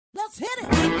Let's hit it.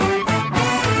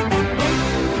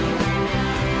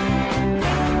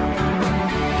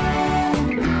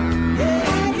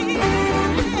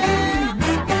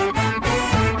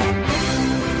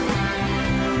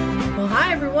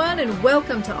 Hi, everyone, and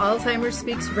welcome to Alzheimer's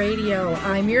Speaks Radio.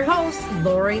 I'm your host,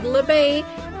 Lori LeBay,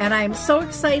 and I'm so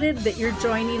excited that you're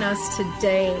joining us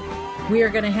today. We are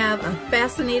going to have a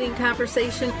fascinating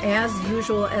conversation, as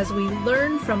usual, as we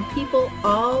learn from people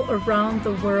all around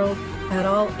the world at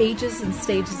all ages and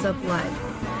stages of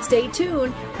life. Stay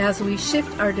tuned as we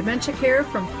shift our dementia care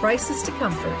from crisis to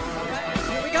comfort.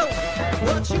 Here we go.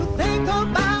 What you think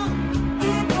about,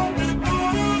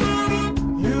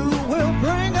 you will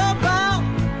bring about.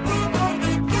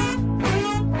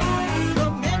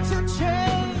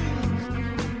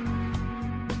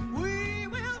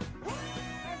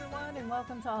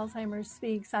 Welcome to Alzheimer's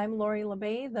Speaks. I'm Lori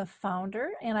LeBay, the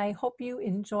founder, and I hope you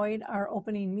enjoyed our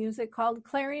opening music called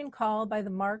Clarion Call by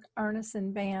the Mark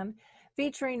Arneson Band,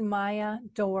 featuring Maya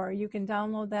Dore. You can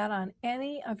download that on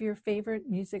any of your favorite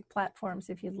music platforms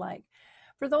if you'd like.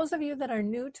 For those of you that are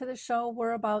new to the show,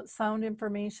 we're about sound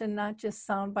information, not just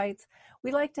sound bites.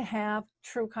 We like to have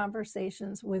true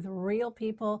conversations with real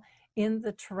people in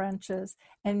the trenches,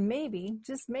 and maybe,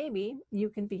 just maybe, you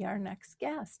can be our next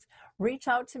guest. Reach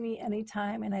out to me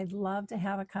anytime, and I'd love to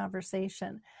have a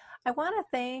conversation. I want to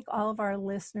thank all of our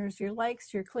listeners. Your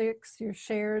likes, your clicks, your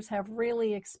shares have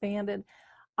really expanded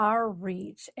our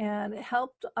reach and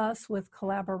helped us with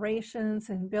collaborations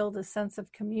and build a sense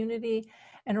of community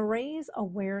and raise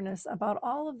awareness about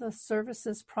all of the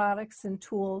services, products, and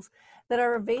tools that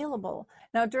are available.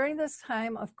 Now, during this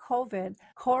time of COVID,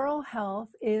 Choral Health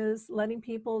is letting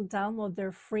people download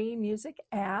their free music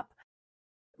app,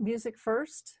 Music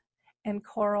First and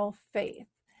Choral Faith.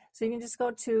 So you can just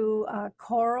go to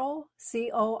Choral,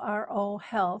 C-O-R-O,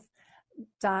 health.com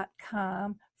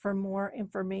for more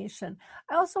information.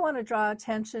 I also want to draw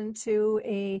attention to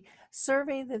a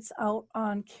survey that's out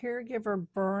on caregiver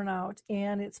burnout,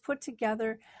 and it's put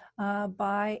together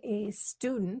by a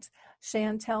student,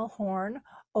 Chantel Horn,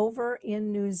 over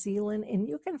in New Zealand, and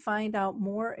you can find out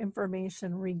more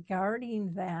information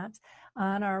regarding that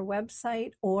on our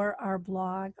website or our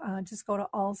blog. Just go to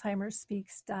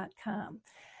alzheimersspeaks.com.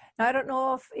 Now, I don't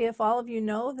know if all of you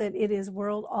know that it is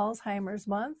World Alzheimer's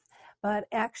Month, but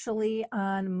actually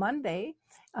on Monday,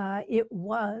 it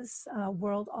was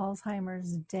World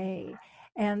Alzheimer's Day.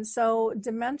 And so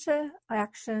Dementia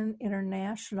Action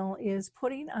International is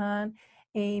putting on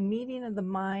a Meeting of the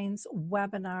Minds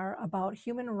webinar about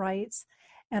human rights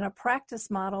and a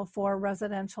practice model for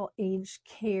residential aged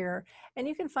care. And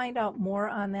you can find out more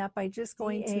on that by just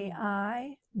going to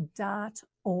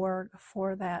ai.org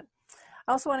for that.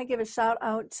 I also want to give a shout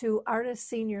out to Artist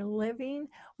Senior Living.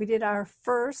 We did our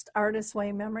first Artist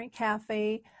Way Memory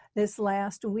Cafe this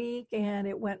last week, and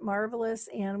it went marvelous,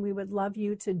 and we would love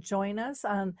you to join us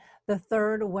on the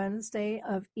third Wednesday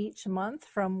of each month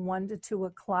from 1 to 2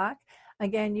 o'clock.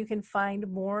 Again, you can find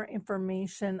more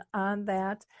information on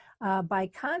that by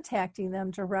contacting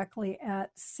them directly at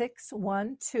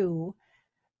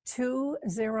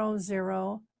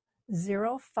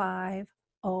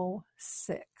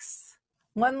 612-200-0506.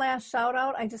 One last shout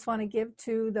out I just want to give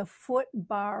to the Foot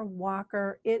Bar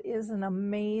Walker. It is an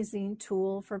amazing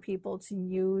tool for people to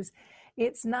use.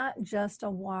 It's not just a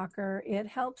walker. It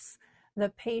helps the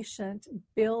patient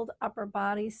build upper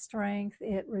body strength.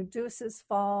 It reduces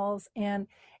falls, and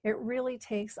it really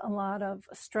takes a lot of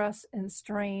stress and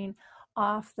strain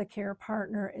off the care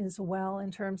partner as well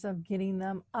in terms of getting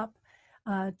them up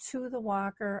to the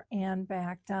walker and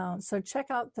back down. So check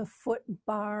out the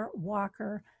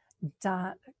footbarwalker.com.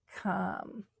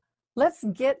 Let's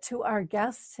get to our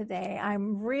guest today.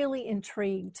 I'm really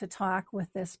intrigued to talk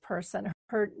with this person.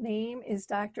 Her name is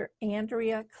Dr.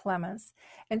 Andrea Clements,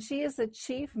 and she is the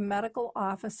Chief Medical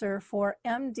Officer for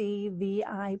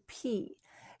MDVIP.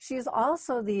 She is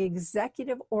also the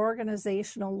Executive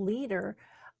Organizational Leader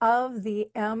of the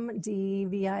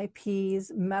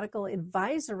MDVIP's Medical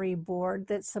Advisory Board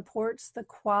that supports the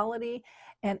quality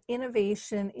and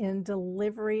innovation in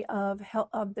delivery of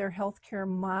their healthcare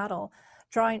model,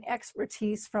 drawing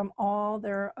expertise from all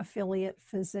their affiliate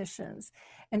physicians.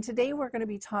 And today we're going to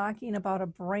be talking about a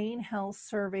brain health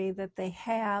survey that they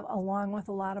have, along with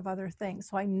a lot of other things.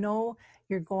 So I know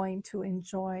you're going to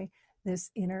enjoy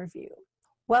this interview.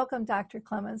 Welcome, Dr.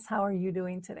 Clements. How are you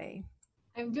doing today?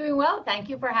 I'm doing well. Thank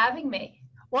you for having me.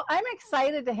 Well, I'm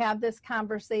excited to have this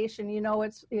conversation. You know,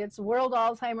 it's World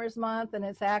Alzheimer's Month, and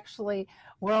it's actually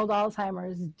World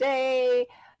Alzheimer's Day.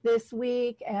 this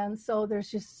week. And so there's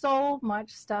just so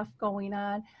much stuff going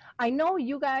on. I know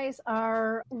you guys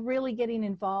are really getting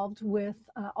involved with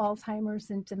Alzheimer's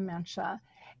and dementia.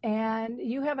 And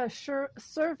you have a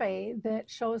survey that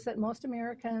shows that most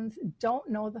Americans don't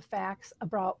know the facts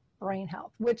about brain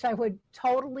health, which I would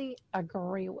totally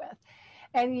agree with.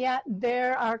 And yet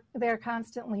they're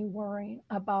constantly worrying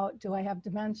about, do I have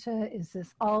dementia? Is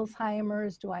this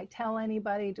Alzheimer's? Do I tell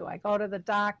anybody? Do I go to the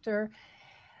doctor?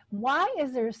 Why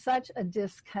is there such a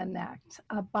disconnect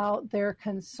about their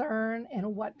concern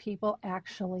and what people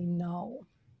actually know?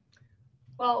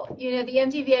 Well, the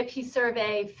MDVIP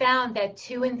survey found that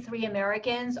 2 in 3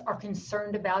 Americans are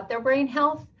concerned about their brain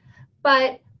health,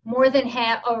 but more than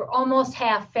half or almost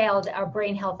half failed our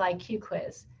brain health IQ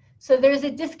quiz. So there's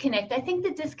a disconnect. I think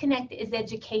the disconnect is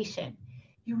education.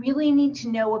 You really need to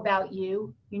know about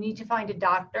you. You need to find a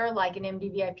doctor, like an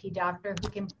MDVIP doctor, who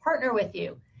can partner with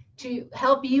you to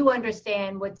help you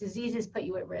understand what diseases put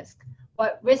you at risk,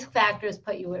 what risk factors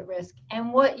put you at risk,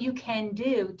 and what you can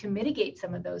do to mitigate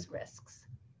some of those risks.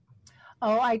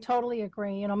 Oh, I totally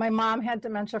agree. My mom had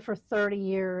dementia for 30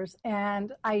 years,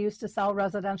 and I used to sell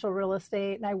residential real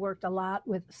estate, and I worked a lot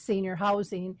with senior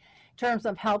housing in terms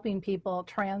of helping people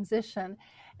transition.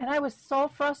 And I was so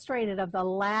frustrated of the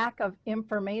lack of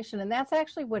information. And that's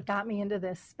actually what got me into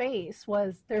this space,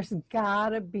 was there's got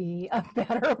to be a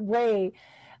better way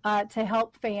to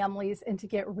help families and to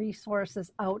get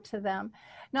resources out to them.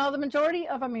 Now, the majority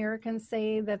of Americans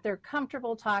say that they're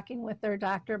comfortable talking with their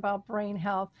doctor about brain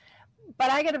health, but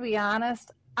I got to be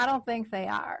honest, I don't think they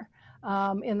are.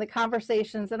 In the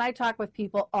conversations, and I talk with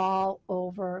people all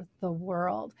over the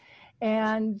world,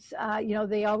 and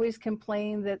they always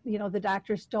complain that the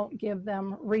doctors don't give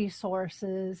them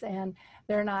resources and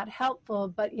they're not helpful,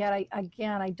 but yet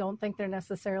I don't think they're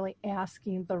necessarily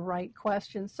asking the right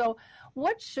questions. So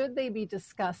what should they be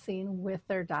discussing with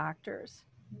their doctors?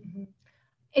 Mm-hmm.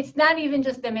 It's not even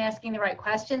just them asking the right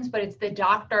questions, but it's the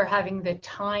doctor having the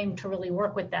time to really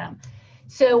work with them.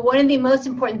 So one of the most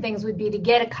important things would be to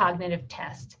get a cognitive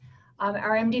test.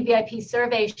 Our MDVIP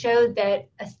survey showed that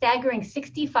a staggering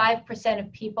 65%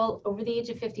 of people over the age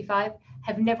of 55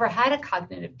 have never had a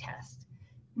cognitive test,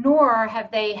 nor have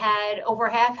they had, over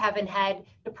half haven't had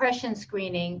depression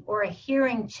screening or a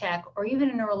hearing check or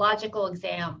even a neurological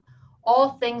exam,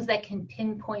 all things that can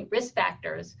pinpoint risk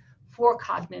factors for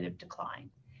cognitive decline.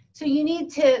 So you need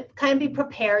to kind of be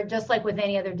prepared, just like with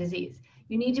any other disease.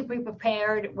 You need to be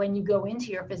prepared when you go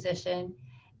into your physician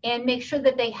and make sure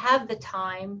that they have the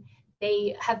time,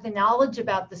 they have the knowledge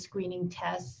about the screening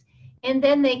tests, and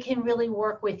then they can really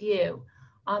work with you.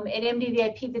 At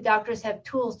MDVIP, the doctors have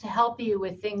tools to help you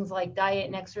with things like diet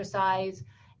and exercise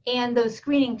and those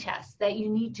screening tests that you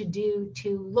need to do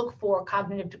to look for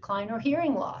cognitive decline or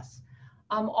hearing loss,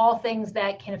 all things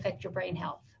that can affect your brain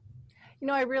health.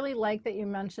 I really like that you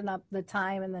mentioned up the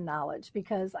time and the knowledge,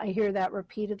 because I hear that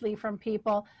repeatedly from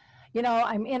people.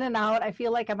 I'm in and out. I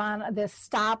feel like I'm on this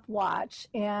stopwatch,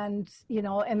 and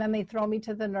then they throw me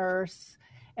to the nurse,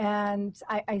 and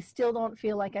I still don't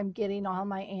feel like I'm getting all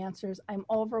my answers. I'm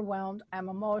overwhelmed. I'm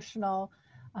emotional.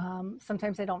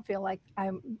 Sometimes I don't feel like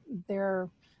they're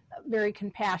very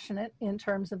compassionate in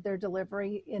terms of their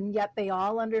delivery, and yet they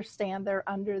all understand they're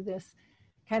under this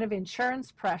kind of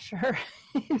insurance pressure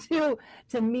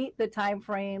to meet the time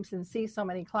frames and see so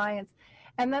many clients.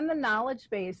 And then the knowledge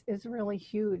base is really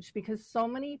huge, because so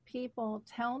many people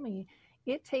tell me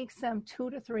it takes them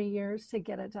 2 to 3 years to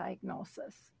get a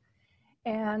diagnosis.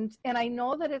 And I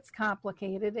know that it's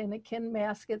complicated and it can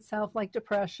mask itself like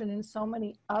depression and so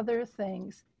many other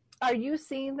things. Are you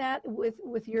seeing that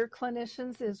with your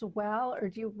clinicians as well? Or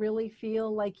do you really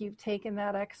feel like you've taken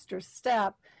that extra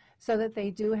step so that they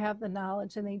do have the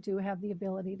knowledge and they do have the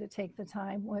ability to take the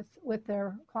time with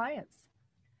their clients?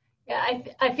 Yeah,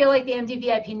 I feel like the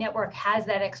MDVIP network has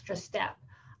that extra step.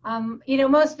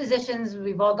 Most physicians,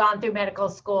 we've all gone through medical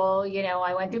school.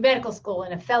 I went through medical school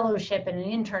and a fellowship and an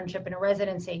internship and a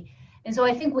residency. And so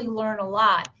I think we learn a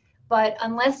lot. But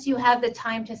unless you have the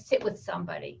time to sit with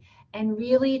somebody and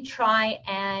really try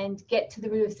and get to the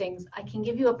root of things, I can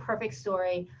give you a perfect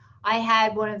story. I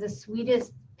had one of the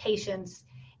sweetest patients.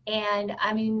 And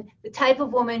the type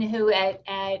of woman who at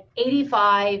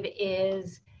 85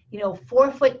 is,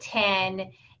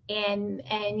 4'10",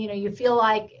 and you feel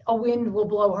like a wind will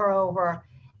blow her over.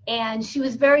 And she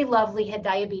was very lovely, had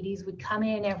diabetes, would come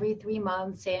in every 3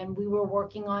 months, and we were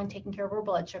working on taking care of her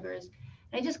blood sugars.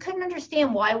 And I just couldn't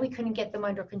understand why we couldn't get them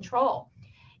under control.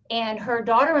 And her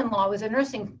daughter-in-law was a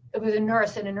nurse and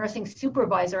a nursing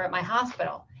supervisor at my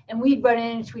hospital. And we'd run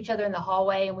into each other in the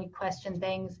hallway and we'd question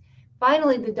things.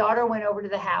 Finally, the daughter went over to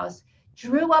the house.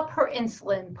 drew up her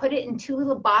insulin, put it in 2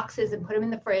 little boxes and put them in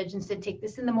the fridge and said, take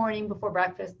this in the morning before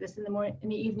breakfast, this in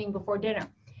the evening before dinner.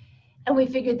 And we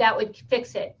figured that would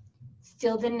fix it.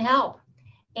 Still didn't help.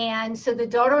 And so the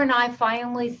daughter and I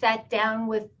finally sat down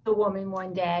with the woman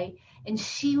one day, and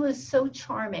she was so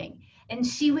charming. And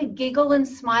she would giggle and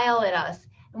smile at us.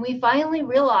 And we finally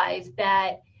realized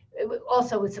that,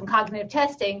 also with some cognitive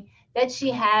testing, that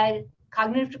she had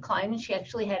cognitive decline and she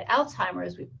actually had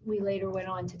Alzheimer's, we later went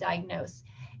on to diagnose.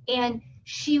 And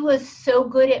she was so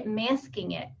good at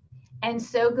masking it and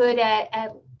so good at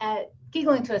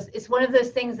giggling to us. It's one of those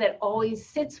things that always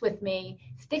sticks with me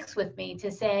to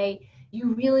say,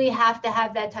 you really have to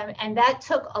have that time. And that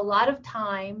took a lot of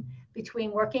time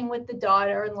between working with the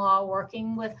daughter-in-law,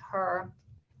 working with her.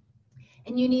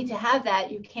 And you need to have that.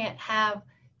 You can't have,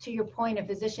 to your point, a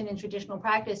physician in traditional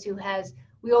practice who has,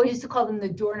 we always used to call them the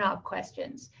doorknob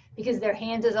questions, because their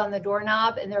hand is on the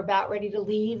doorknob and they're about ready to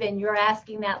leave and you're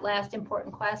asking that last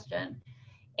important question.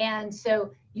 And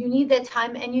so you need that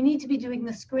time, and you need to be doing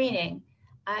the screening.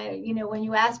 When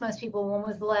you ask most people, when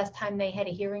was the last time they had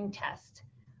a hearing test?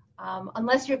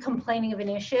 Unless you're complaining of an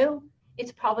issue,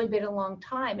 it's probably been a long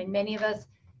time. And many of us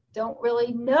don't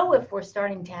really know if we're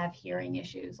starting to have hearing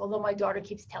issues, although my daughter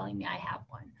keeps telling me I have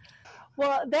one.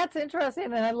 Well, that's interesting,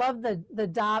 and I love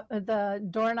the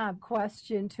doorknob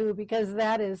question too, because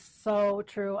that is so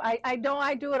true. I know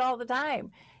I do it all the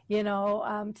time,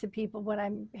 to people when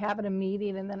I'm having a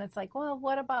meeting, and then it's like, well,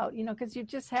 what about, because you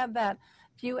just have that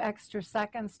few extra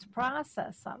seconds to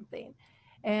process something,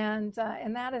 and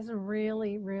that is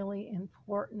really, really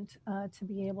important to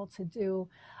be able to do.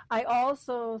 I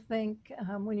also think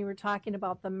when you were talking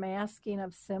about the masking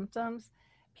of symptoms,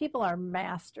 people are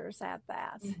masters at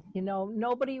that. Mm-hmm.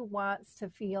 Nobody wants to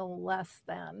feel less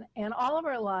than. And all of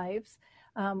our lives,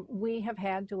 we have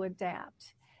had to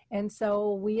adapt. And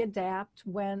so we adapt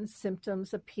when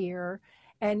symptoms appear.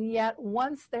 And yet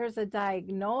once there's a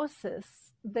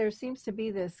diagnosis, there seems to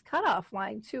be this cutoff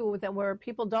line too, that where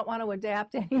people don't want to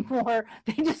adapt anymore.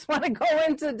 They just want to go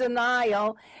into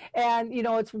denial. And,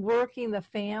 it's working the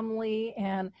family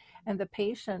and the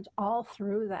patient all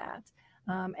through that.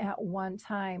 At one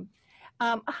time.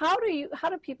 How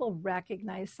do people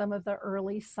recognize some of the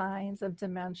early signs of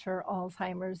dementia or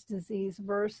Alzheimer's disease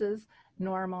versus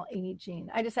normal aging?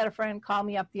 I just had a friend call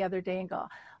me up the other day and go,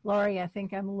 Lori, I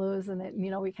think I'm losing it.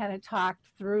 And, we kind of talked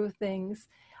through things,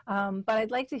 but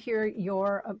I'd like to hear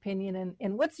your opinion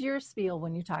and what's your spiel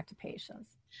when you talk to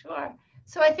patients? Sure.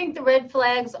 So I think the red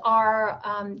flags are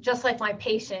just like my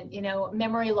patient,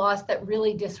 memory loss that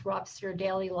really disrupts your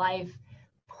daily life.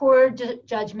 Poor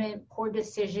judgment, poor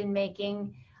decision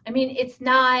making. I mean, it's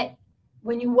not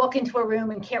when you walk into a room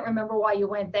and can't remember why you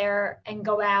went there and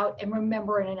go out and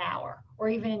remember in an hour or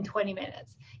even in 20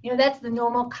 minutes. That's the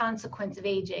normal consequence of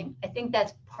aging. I think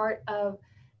that's part of,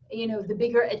 the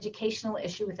bigger educational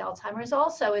issue with Alzheimer's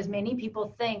also, is many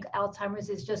people think Alzheimer's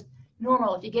is just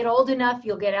normal. If you get old enough,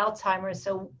 you'll get Alzheimer's.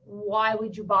 So why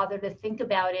would you bother to think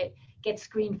about it, get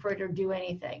screened for it, or do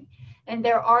anything? And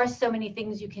there are so many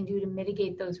things you can do to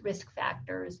mitigate those risk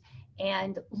factors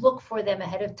and look for them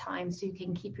ahead of time so you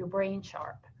can keep your brain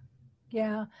sharp.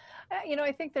 Yeah.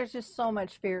 I think there's just so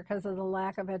much fear because of the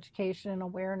lack of education and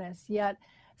awareness. Yet,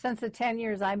 since the 10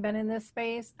 years I've been in this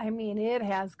space, it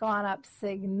has gone up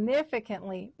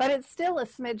significantly, but it's still a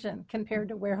smidgen compared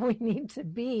to where we need to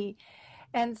be.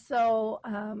 And so,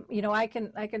 I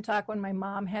can talk when my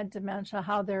mom had dementia,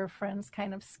 how their friends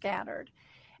kind of scattered.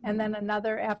 And then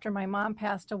after my mom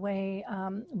passed away,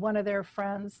 one of their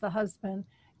friends, the husband,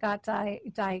 got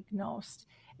diagnosed.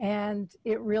 And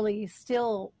it really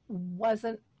still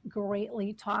wasn't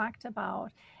greatly talked about.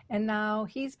 And now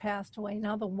he's passed away.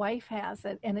 Now the wife has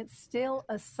it. And it's still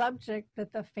a subject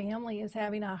that the family is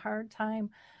having a hard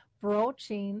time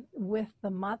broaching with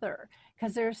the mother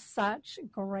because there's such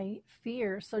great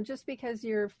fear. So just because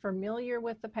you're familiar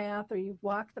with the path or you've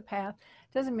walked the path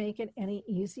doesn't make it any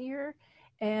easier.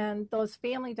 And those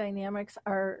family dynamics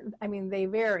they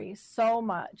vary so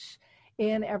much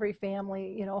in every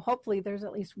family. Hopefully there's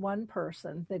at least one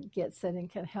person that gets it and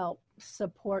can help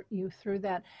support you through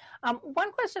that.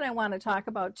 One question I want to talk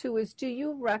about too is, do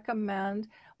you recommend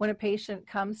when a patient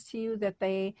comes to you that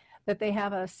they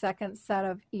have a second set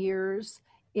of ears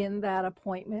in that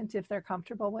appointment if they're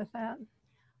comfortable with that?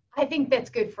 I think that's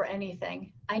good for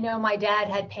anything. I know my dad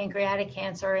had pancreatic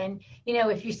cancer, and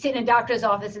if you sit in a doctor's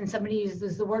office and somebody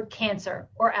uses the word cancer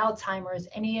or Alzheimer's,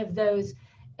 any of those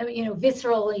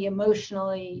viscerally,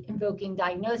 emotionally invoking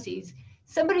diagnoses,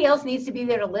 somebody else needs to be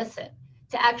there to listen,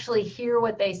 to actually hear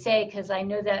what they say. Because I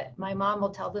know that my mom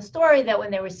will tell the story that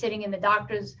when they were sitting in the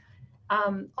doctor's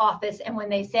office. And when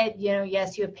they said,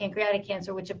 yes, you have pancreatic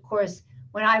cancer, which of course,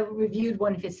 when I reviewed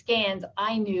one of his scans,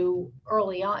 I knew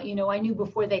early on, I knew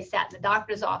before they sat in the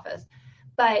doctor's office.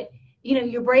 But,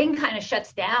 your brain kind of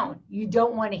shuts down. You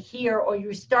don't want to hear, or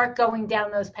you start going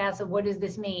down those paths of what does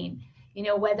this mean?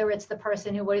 Whether it's the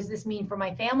person who, what does this mean for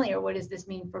my family, or what does this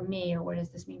mean for me, or what does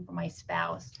this mean for my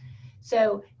spouse?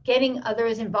 So getting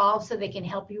others involved so they can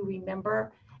help you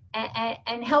remember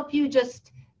and help you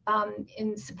just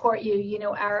and support you.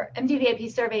 Our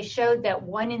MDVIP survey showed that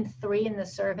 1 in 3 in the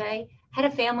survey had a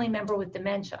family member with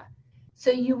dementia. So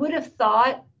you would have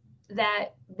thought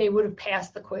that they would have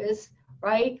passed the quiz,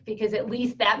 right? Because at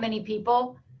least that many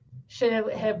people should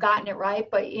have gotten it right,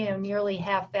 but nearly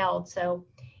half failed. So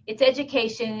it's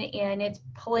education and it's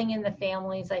pulling in the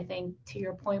families. I think, to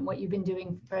your point, what you've been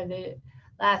doing for the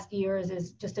last years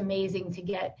is just amazing to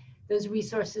get those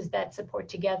resources that support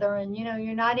together. And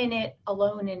you're not in it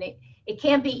alone, and it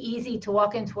can't be easy to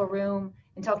walk into a room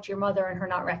and talk to your mother and her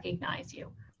not recognize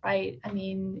you, right? I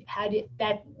mean, how did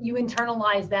that, you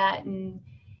internalize that, and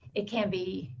it can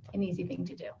be an easy thing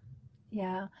to do.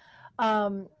 Yeah.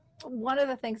 One of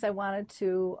the things I wanted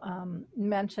to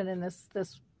mention, and this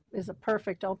is a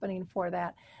perfect opening for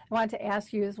that, I wanted to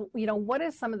ask you is, what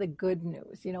is some of the good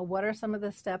news? What are some of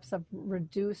the steps of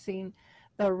reducing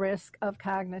the risk of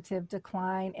cognitive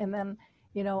decline? And then,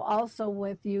 also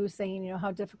with you saying,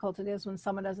 how difficult it is when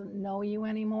someone doesn't know you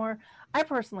anymore. I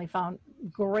personally found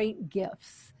great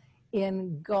gifts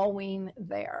in going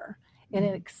there and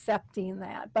in accepting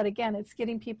that. But again, it's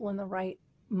getting people in the right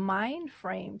mind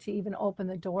frame to even open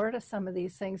the door to some of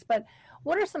these things. But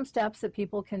what are some steps that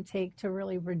people can take to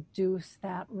really reduce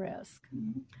that risk?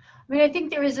 I mean, I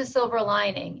think there is a silver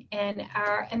lining, and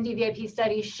our MDVIP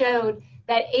study showed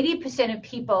that 80% of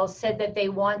people said that they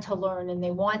want to learn and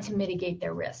they want to mitigate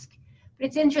their risk. But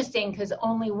it's interesting because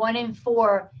only 1 in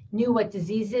 4 knew what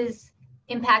diseases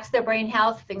impacts their brain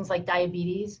health, things like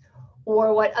diabetes,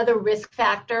 or what other risk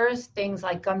factors, things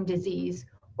like gum disease,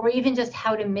 or even just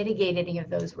how to mitigate any of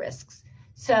those risks.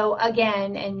 So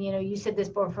again, and you said this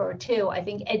before too, I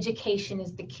think education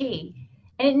is the key.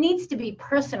 And it needs to be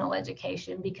personal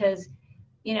education because,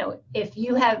 if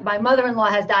you have, my mother-in-law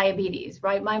has diabetes,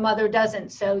 right? My mother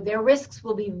doesn't. So their risks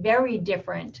will be very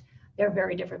different. They're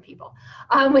very different people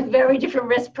with very different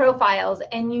risk profiles.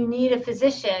 And you need a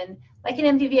physician, like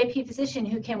an MDVIP physician,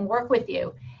 who can work with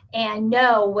you and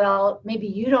know, well, maybe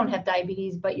you don't have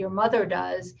diabetes, but your mother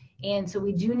does. And so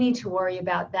we do need to worry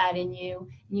about that in you.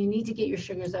 You need to get your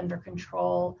sugars under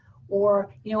control.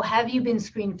 Or, have you been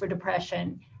screened for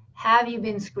depression? Have you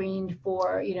been screened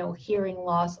for, hearing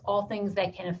loss? All things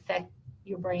that can affect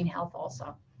your brain health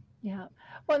also. Yeah.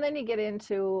 Well, and then you get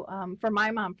into, for my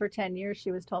mom, for 10 years,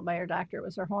 she was told by her doctor it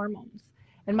was her hormones.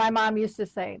 And my mom used to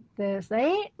say, this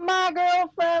ain't my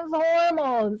girlfriend's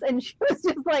hormones. And she was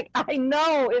just like, I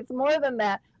know it's more than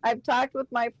that. I've talked with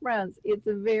my friends. It's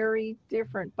very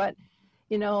different. But,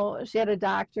 she had a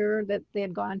doctor that they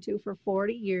had gone to for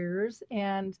 40 years.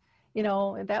 And,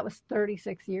 that was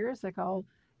 36 years ago.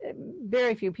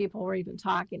 Very few people were even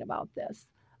talking about this,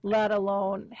 let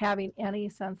alone having any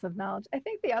sense of knowledge. I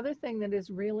think the other thing that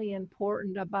is really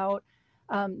important about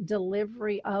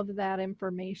delivery of that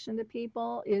information to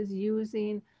people is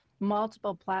using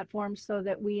multiple platforms so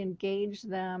that we engage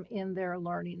them in their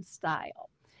learning style,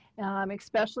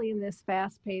 especially in this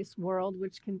fast-paced world,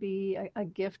 which can be a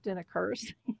gift and a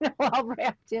curse, all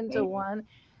wrapped into one.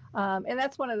 And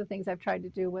that's one of the things I've tried to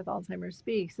do with Alzheimer's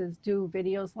Speaks is do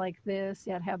videos like this,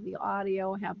 yet have the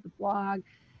audio, have the blog,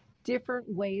 different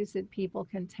ways that people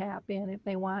can tap in if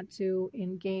they want to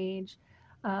engage.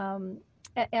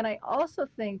 And I also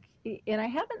think, and I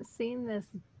haven't seen this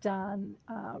done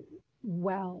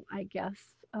well, I guess,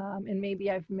 and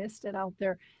maybe I've missed it out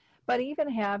there, but even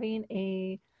having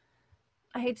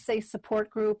I hate to say support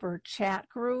group or chat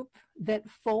group that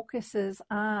focuses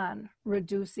on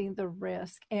reducing the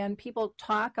risk, and people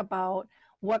talk about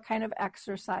what kind of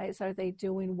exercise are they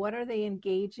doing, what are they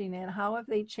engaging in, how have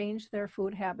they changed their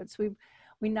food habits.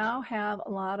 We now have a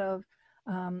lot of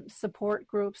support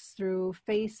groups through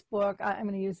Facebook. I'm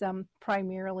going to use them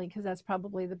primarily because that's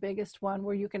probably the biggest one,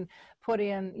 where you can put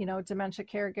in, dementia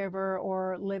caregiver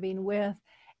or living with,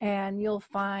 and you'll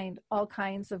find all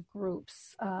kinds of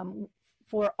groups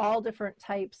for all different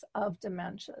types of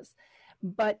dementias.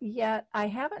 But yet I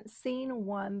haven't seen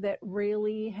one that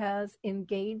really has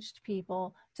engaged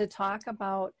people to talk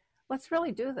about, let's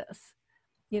really do this.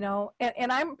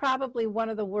 and I'm probably one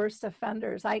of the worst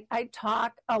offenders. I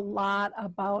talk a lot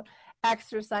about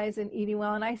exercise and eating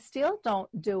well, and I still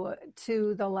don't do it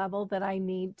to the level that I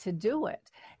need to do it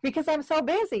because I'm so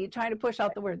busy trying to push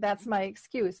out the word. That's my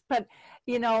excuse. But,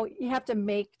 you have to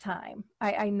make time.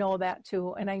 I know that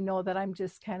too. And I know that I'm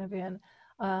just kind of in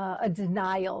a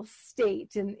denial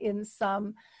state in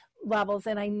some levels.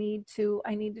 And I need to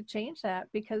change that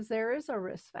because there is a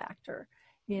risk factor,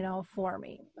 for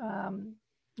me.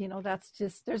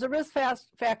 There's a risk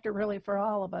factor really for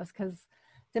all of us because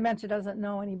dementia doesn't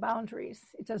know any boundaries.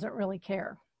 It doesn't really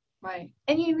care. Right.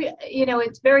 And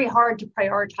it's very hard to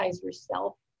prioritize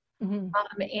yourself. Mm-hmm.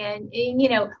 And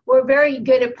we're very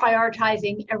good at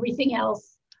prioritizing everything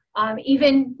else.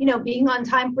 Even, being on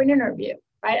time for an interview,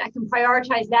 right? I can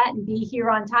prioritize that and be here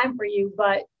on time for you.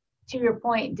 But to your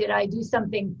point, did I do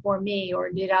something for me,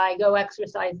 or did I go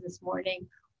exercise this morning?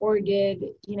 Or did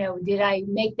I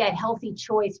make that healthy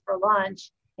choice for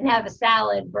lunch and have a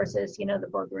salad versus, the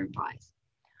burger and fries?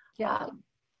 Yeah.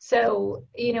 So,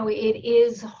 it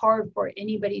is hard for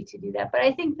anybody to do that. But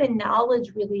I think the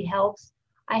knowledge really helps.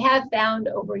 I have found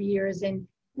over years, and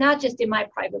not just in my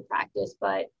private practice,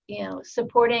 but,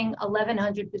 supporting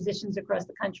 1,100 physicians across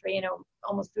the country,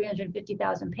 almost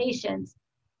 350,000 patients,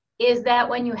 is that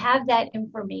when you have that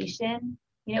information,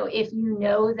 if you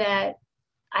know that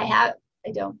I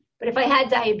don't, but if I had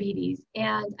diabetes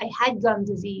and I had gum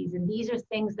disease, and these are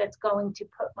things that's going to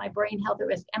put my brain health at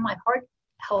risk and my heart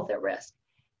health at risk,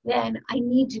 then I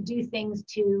need to do things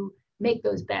to make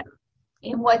those better.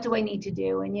 And what do I need to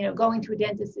do? And, going to a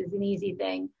dentist is an easy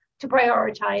thing to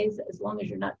prioritize as long as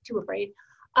you're not too afraid.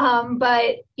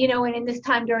 But, and in this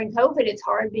time during COVID, it's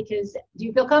hard because do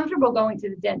you feel comfortable going to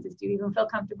the dentist? Do you even feel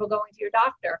comfortable going to your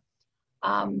doctor?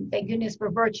 Thank goodness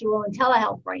for virtual and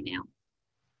telehealth right now.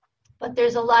 But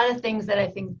there's a lot of things that I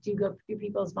think do go through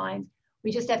people's minds.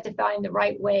 We just have to find the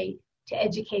right way to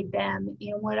educate them.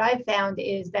 And what I've found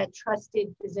is that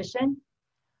trusted physician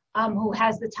who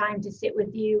has the time to sit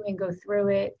with you and go through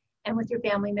it, and with your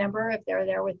family member if they're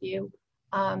there with you.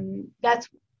 That's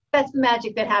the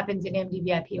magic that happens in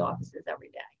MDVIP offices every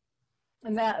day.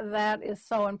 And that is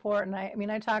so important.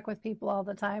 I talk with people all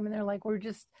the time, and they're like,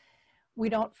 we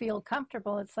don't feel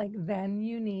comfortable. It's like, then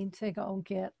you need to go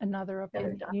get another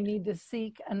opinion. You need to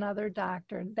seek another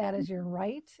doctor. That is your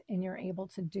right, and you're able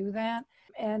to do that.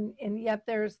 And yet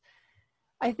there's,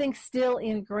 I think, still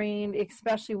ingrained,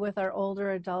 especially with our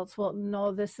older adults, well,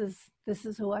 no, this is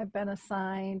who I've been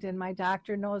assigned, and my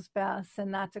doctor knows best,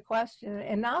 and not to question it.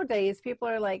 And nowadays people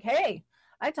are like, hey,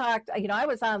 I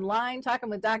was online talking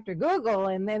with Dr. Google,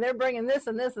 and they're bringing this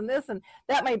and this and this, and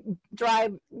that might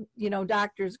drive,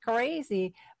 doctors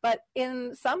crazy. But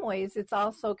in some ways, it's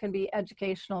also can be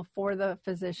educational for the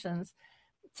physicians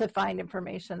to find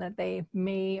information that they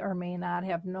may or may not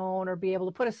have known, or be able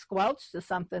to put a squelch to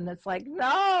something that's like,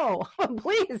 no,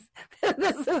 please,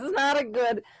 this is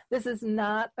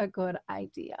not a good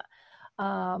idea.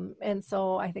 And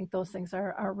so I think those things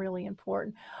are really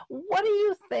important. What do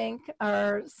you think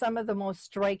are some of the most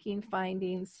striking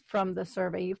findings from the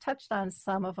survey? You've touched on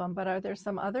some of them, but are there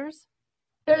some others?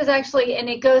 There's actually, and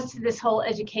it goes to this whole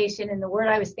education, and the word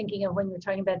I was thinking of when you were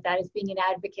talking about that is being an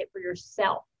advocate for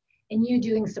yourself, and you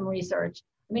doing some research.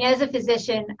 As a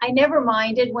physician, I never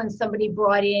minded when somebody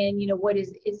brought in, what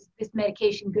is this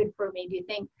medication good for me, do you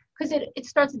think? Because it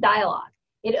starts a dialogue.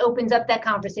 It opens up that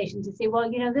conversation to say, well,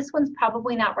 this one's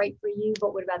probably not right for you,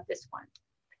 but what about this one?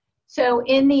 So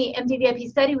in the MDVIP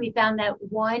study, we found that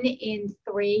 1 in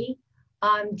 3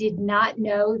 did not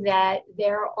know that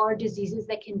there are diseases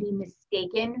that can be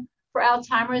mistaken for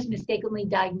Alzheimer's, mistakenly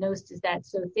diagnosed as that.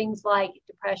 So things like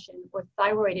depression or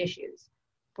thyroid issues,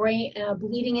 brain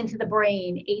bleeding into the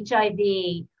brain,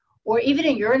 HIV, or even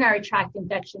a urinary tract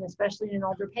infection, especially in an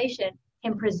older patient,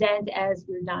 can present as,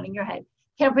 you're nodding your head,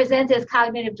 can present as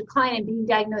cognitive decline and being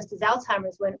diagnosed as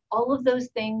Alzheimer's, when all of those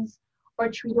things are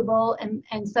treatable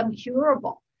and some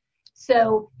curable.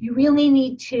 So you really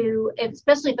need to,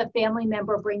 especially if a family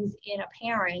member brings in a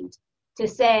parent,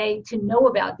 to know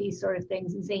about these sort of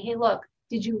things and say, hey, look,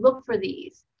 did you look for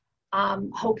these?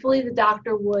 Hopefully the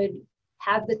doctor would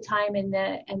have the time and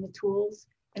the tools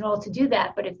and all to do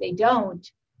that. But if they don't,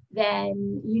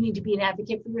 then you need to be an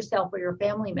advocate for yourself or your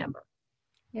family member.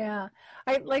 Yeah,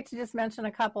 I'd like to just mention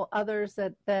a couple others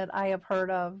that I have heard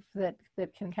of that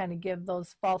can kind of give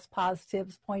those false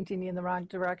positives pointing you in the wrong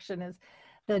direction, is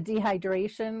the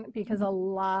dehydration, because a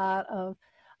lot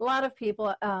of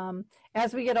people,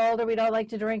 as we get older, we don't like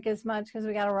to drink as much because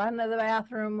we got to run to the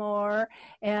bathroom more,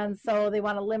 and so they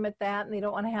want to limit that, and they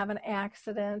don't want to have an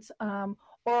accident,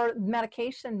 or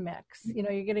medication mix. You know,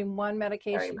 you're getting one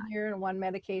medication here and one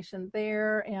medication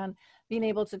there, and being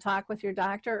able to talk with your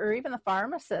doctor, or even the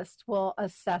pharmacist will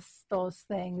assess those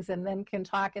things and then can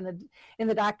talk in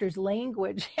the doctor's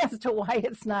language as to why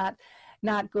it's not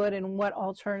good and what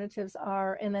alternatives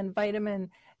are. And then vitamin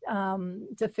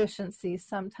deficiencies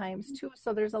sometimes too.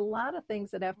 So there's a lot of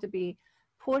things that have to be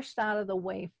pushed out of the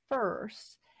way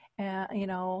first, you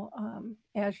know,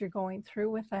 as you're going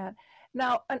through with that.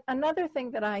 Now, another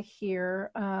thing that I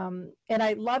hear, and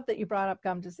I love that you brought up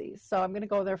gum disease, so I'm going to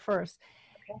go there first.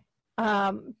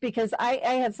 Because I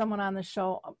had someone on the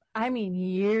show, I mean,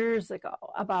 years ago,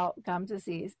 about gum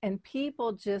disease, and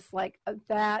people just like,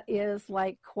 that is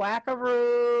like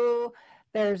quackaroo.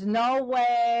 There's no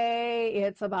way.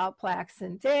 It's about plaques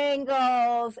and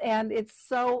dangles. And it's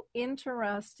so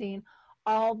interesting,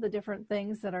 all the different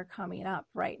things that are coming up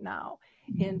right now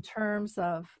in terms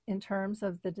of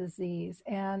the disease.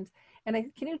 And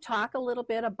can you talk a little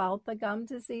bit about the gum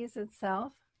disease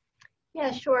itself?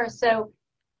 Yeah, sure. So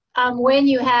when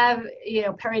you have, you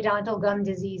know, periodontal gum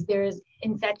disease, there's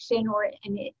infection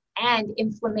and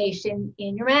inflammation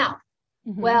in your mouth.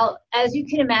 Well, as you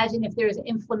can imagine, if there's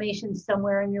inflammation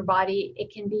somewhere in your body,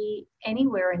 it can be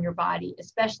anywhere in your body,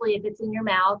 especially if it's in your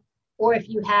mouth, or if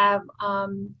you have,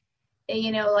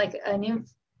 you know, like an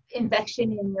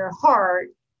infection in your heart,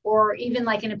 or even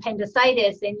like an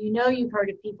appendicitis. And you know, you've heard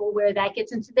of people where that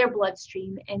gets into their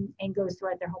bloodstream and goes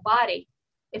throughout their whole body.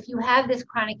 If you have this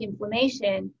chronic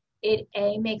inflammation, it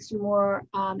makes you more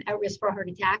at risk for a heart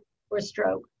attack or a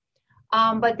stroke.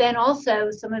 But then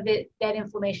also some of that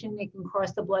inflammation, it can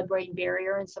cross the blood-brain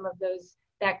barrier, and some of those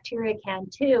bacteria can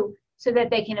too, so that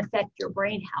they can affect your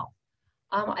brain health.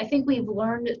 I think we've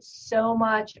learned so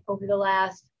much over the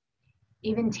last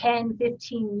even 10,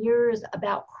 15 years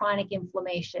about chronic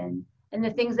inflammation and the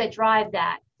things that drive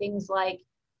that, things like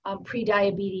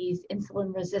pre-diabetes,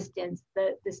 insulin resistance,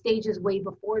 the stages way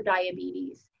before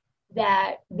diabetes,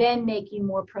 that then make you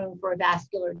more prone for a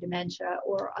vascular dementia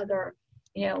or other,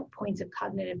 you know, points of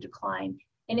cognitive decline.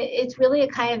 And it's really a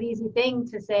kind of easy thing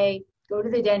to say, go to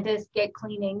the dentist, get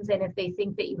cleanings, and if they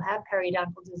think that you have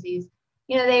periodontal disease,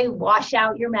 you know, they wash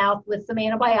out your mouth with some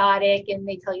antibiotic and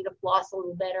they tell you to floss a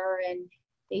little better, and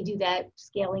they do that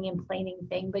scaling and planing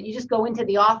thing. But you just go into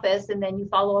the office and then you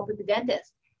follow up with the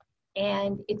dentist.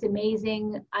 And it's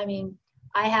amazing. I mean,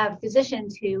 I have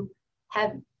physicians who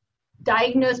have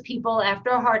diagnosed people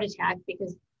after a heart attack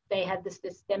because they had this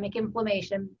systemic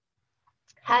inflammation,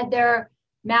 had their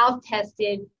mouth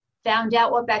tested, found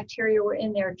out what bacteria were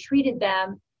in there, treated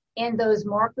them, and those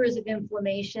markers of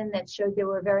inflammation that showed they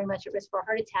were very much at risk for a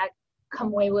heart attack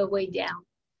come way, way, way down,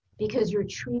 because you're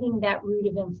treating that root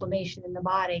of inflammation in the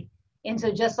body. And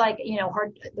so just like, you know,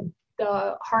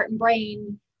 the heart and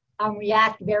brain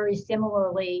react very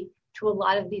similarly to a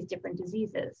lot of these different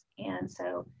diseases. And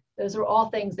so those are all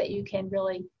things that you can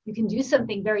do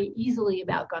something very easily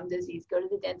about gum disease. Go to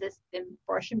the dentist and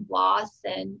brush and floss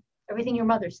and everything your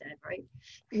mother said, right?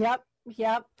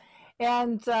 Yep.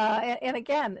 And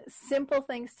again, simple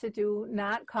things to do,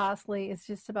 not costly. It's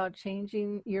just about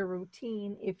changing your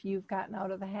routine if you've gotten out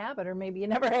of the habit, or maybe you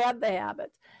never had the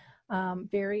habit.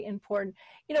 Very important.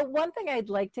 You know, one thing I'd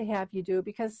like to have you do,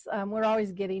 because we're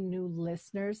always getting new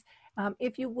listeners,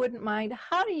 if you wouldn't mind,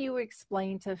 how do you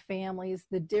explain to families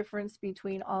the difference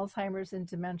between Alzheimer's and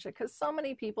dementia? Because so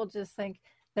many people just think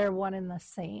they're one and the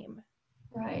same.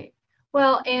 Right.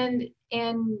 Well, and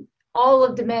all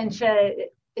of dementia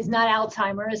is not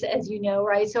Alzheimer's, as you know,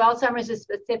 right? So Alzheimer's is a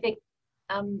specific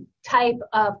type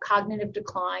of cognitive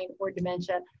decline or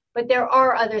dementia, but there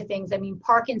are other things. I mean,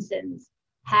 Parkinson's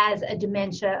has a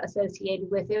dementia associated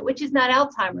with it, which is not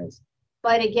Alzheimer's.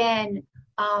 But again,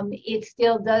 it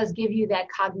still does give you that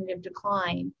cognitive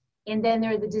decline. And then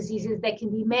there are the diseases that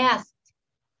can be masked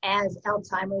as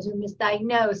Alzheimer's or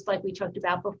misdiagnosed, like we talked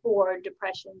about before,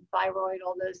 depression, thyroid,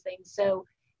 all those things. So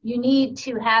you need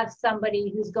to have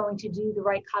somebody who's going to do the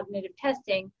right cognitive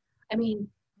testing. I mean,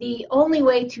 the only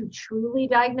way to truly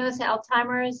diagnose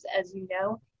Alzheimer's, as you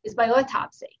know, is by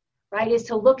autopsy, right? Is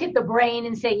to look at the brain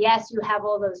and say, yes, you have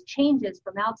all those changes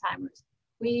from Alzheimer's.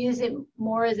 We use it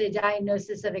more as a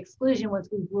diagnosis of exclusion once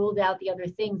we've ruled out the other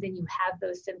things and you have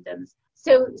those symptoms.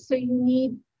 So you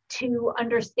need to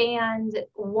understand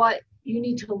what you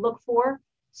need to look for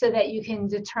so that you can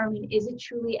determine, is it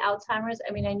truly Alzheimer's?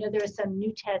 I mean, I know there are some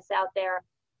new tests out there.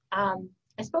 I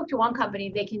spoke to one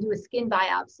company, they can do a skin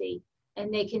biopsy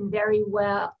and they can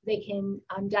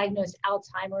diagnose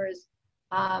Alzheimer's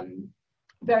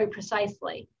very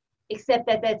precisely, except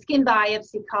that skin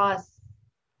biopsy costs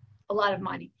a lot of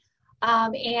money.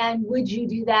 And would you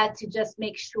do that to just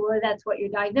make sure that's what your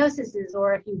diagnosis is?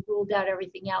 Or if you've ruled out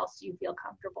everything else, you feel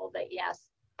comfortable that, yes,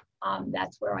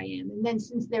 that's where I am. And then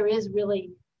since there is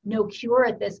really no cure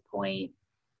at this point,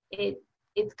 it's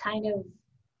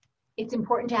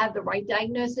important to have the right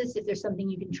diagnosis if there's something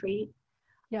you can treat.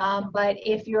 Yeah. But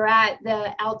if you're at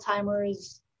the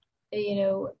Alzheimer's,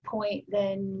 point,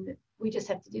 then we just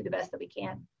have to do the best that we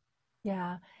can.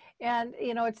 Yeah. And,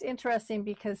 it's interesting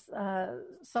because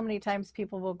so many times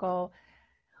people will go,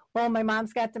 well, my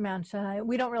mom's got dementia.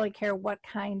 We don't really care what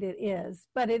kind it is,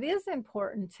 but it is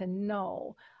important to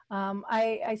know.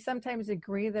 I sometimes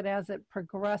agree that as it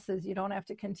progresses, you don't have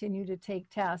to continue to take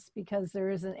tests because there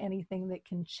isn't anything that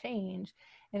can change.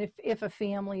 And if a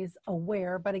family is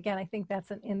aware, but again, I think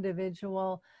that's an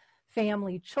individual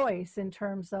family choice in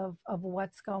terms of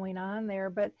what's going on there.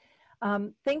 But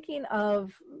thinking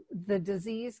of the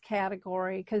disease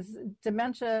category, because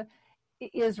dementia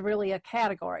is really a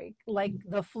category, like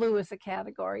the flu is a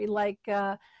category, like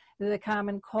the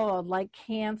common cold, like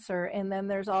cancer, and then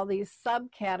there's all these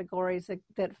subcategories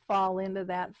that fall into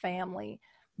that family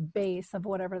base of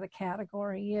whatever the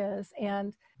category is.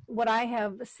 And what I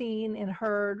have seen and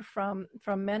heard from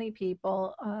many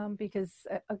people, because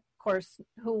of course,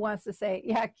 who wants to say,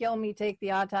 yeah, kill me, take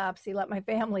the autopsy, let my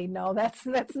family know? That's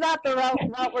not the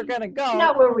route we're going to go.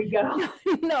 Not where we go.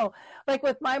 No, like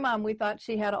with my mom, we thought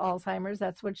she had Alzheimer's.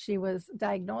 That's what she was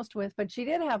diagnosed with, but she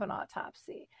did have an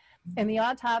autopsy. And the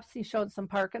autopsy showed some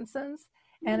Parkinson's,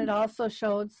 and it also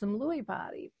showed some Lewy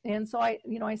body. And so I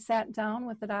sat down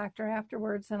with the doctor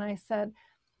afterwards and I said,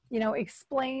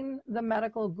 explain the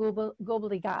medical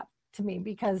gobbledygook to me,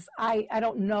 because I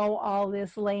don't know all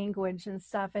this language and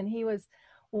stuff. And he was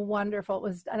wonderful.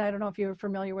 And I don't know if you're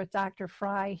familiar with Dr.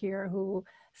 Fry here, who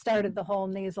started the whole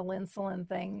nasal insulin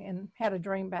thing and had a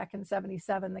dream back in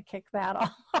 1977 that kicked that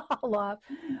all off.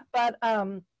 But,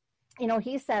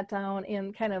 he sat down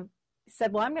and kind of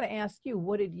said, well, I'm going to ask you,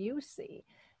 what did you see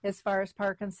as far as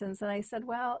Parkinson's? And I said,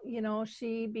 well,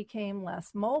 she became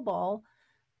less mobile,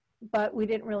 but we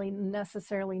didn't really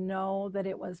necessarily know that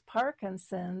it was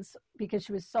Parkinson's because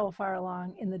she was so far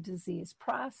along in the disease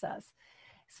process.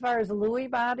 As far as Lewy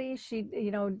body,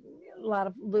 a lot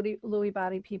of Lewy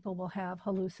body people will have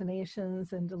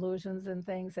hallucinations and delusions and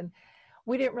things, and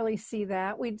we didn't really see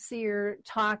that. We'd see her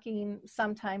talking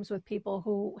sometimes with people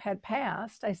who had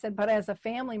passed. I said, but as a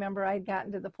family member, I'd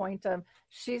gotten to the point of,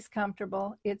 she's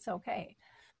comfortable, it's okay.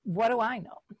 What do I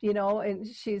know? And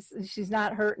she's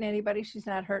not hurting anybody, she's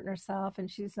not hurting herself, and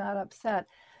she's not upset.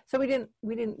 So we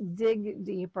didn't dig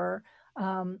deeper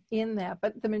in that.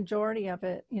 But the majority of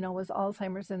it, was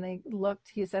Alzheimer's. And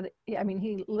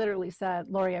he literally said,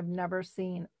 Lori, I've never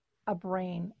seen a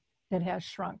brain that has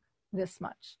shrunk this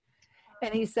much.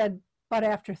 And he said, but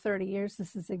after 30 years,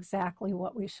 this is exactly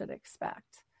what we should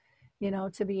expect,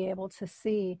 to be able to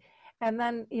see. And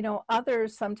then,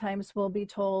 others sometimes will be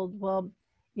told, well,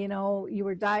 you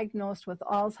were diagnosed with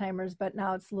Alzheimer's, but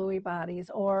now it's Lewy bodies,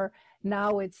 or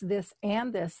now it's this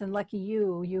and this. And lucky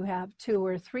you have 2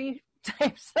 or 3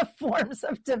 types of forms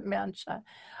of dementia.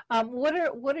 What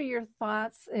are your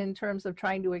thoughts in terms of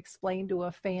trying to explain to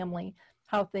a family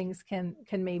how things can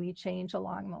maybe change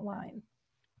along the line?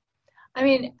 I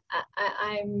mean,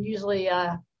 I'm usually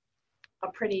a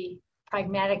pretty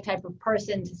pragmatic type of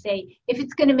person to say, if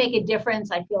it's going to make a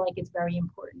difference, I feel like it's very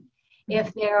important.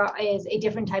 If there is a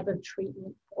different type of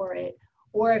treatment for it,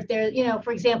 or if there,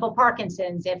 for example,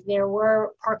 Parkinson's, if there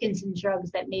were Parkinson's drugs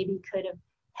that maybe could have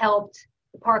helped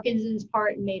the Parkinson's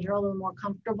part and made her a little more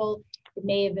comfortable, it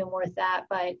may have been worth that.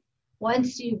 But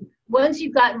once you've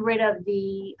gotten rid of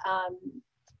the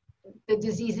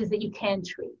diseases that you can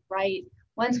treat, right?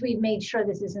 Once we've made sure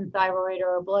this isn't thyroid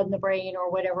or blood in the brain or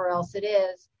whatever else it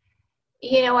is,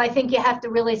 I think you have to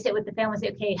really sit with the family and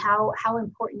say, okay, how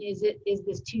important is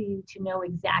this to you to know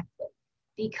exactly?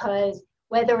 Because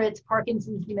whether it's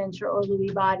Parkinson's, dementia, or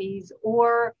Lewy bodies,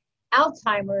 or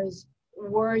Alzheimer's,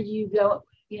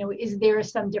 is there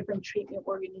some different treatment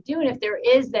we're going to do? And if there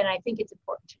is, then I think it's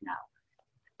important to know.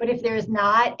 But if there's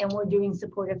not, and we're doing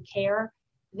supportive care,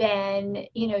 then,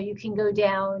 you can go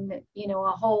down,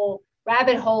 a whole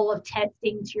rabbit hole of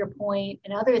testing, to your point,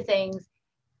 and other things.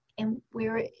 And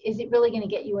where is it really going to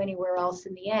get you anywhere else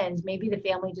in the end? Maybe the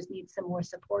family just needs some more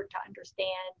support to understand,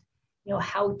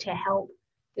 how to help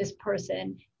this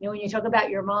person. When you talk about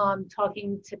your mom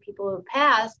talking to people who have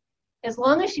passed, as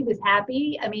long as she was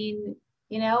happy,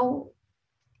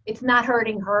 it's not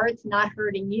hurting her, it's not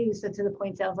hurting you. So to the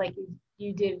point, sounds like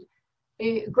you did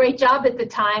a great job at the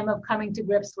time of coming to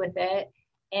grips with it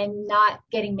and not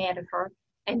getting mad at her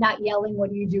and not yelling, what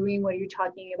are you doing? What are you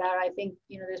talking about? I think,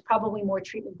 there's probably more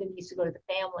treatment that needs to go to the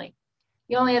family.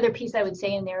 The only other piece I would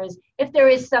say in there is if there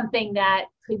is something that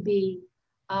could be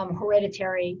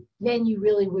hereditary, then you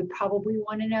really would probably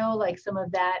want to know, like some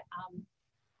of that,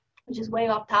 which is way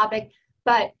off topic,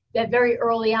 but that very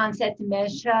early onset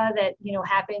dementia that,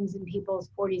 happens in people's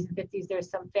 40s and 50s. There's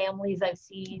some families I've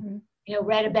seen,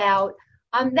 read about.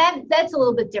 That's a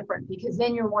little bit different because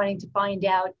then you're wanting to find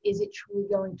out, is it truly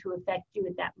going to affect you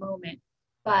at that moment?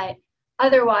 But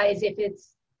otherwise, if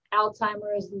it's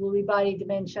Alzheimer's, Lewy body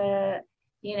dementia,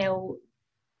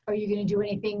 are you going to do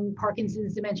anything,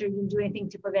 Parkinson's dementia, are you going to do anything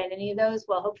to prevent any of those?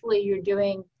 Well, hopefully you're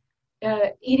doing,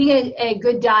 eating a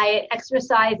good diet,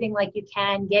 exercising like you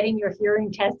can, getting your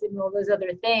hearing tested and all those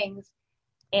other things,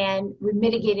 and would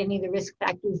mitigate any of the risk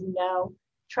factors,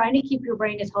 trying to keep your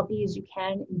brain as healthy as you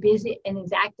can, busy and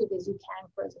as active as you can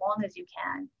for as long as you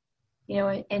can,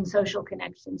 and social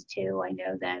connections too. I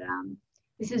know that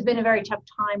this has been a very tough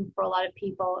time for a lot of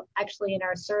people. Actually, in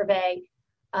our survey,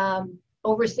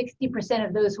 over 60%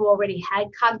 of those who already had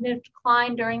cognitive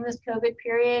decline during this COVID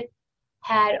period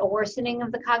had a worsening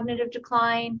of the cognitive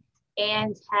decline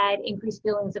and had increased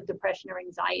feelings of depression or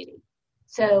anxiety.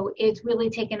 So it's really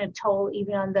taken a toll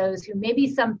even on those who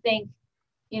maybe some think,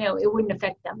 it wouldn't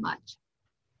affect them much.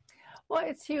 Well,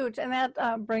 it's huge. And that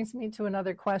brings me to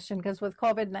another question, because with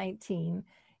COVID-19,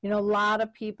 a lot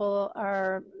of people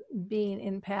are being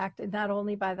impacted not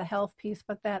only by the health piece,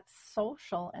 but that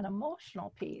social and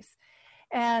emotional piece.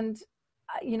 And,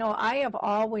 I have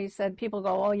always said, people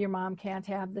go, oh, your mom can't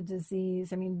have the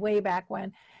disease. I mean, way back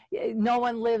when, no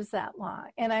one lives that long.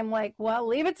 And I'm like, well,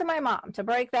 leave it to my mom to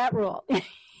break that rule,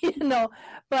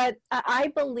 but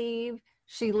I believe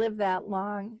she lived that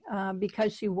long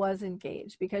because she was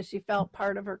engaged, because she felt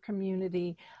part of her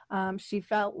community. She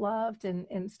felt loved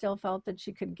and still felt that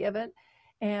she could give it.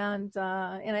 And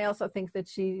I also think that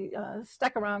she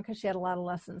stuck around because she had a lot of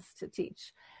lessons to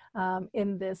teach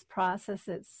in this process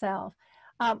itself.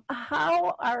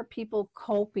 How are people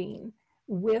coping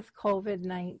with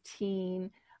COVID-19?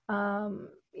 Have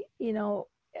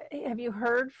you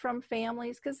heard from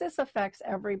families? Because this affects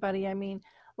everybody. I mean,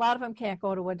 a lot of them can't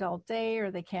go to adult day, or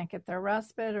they can't get their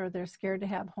respite, or they're scared to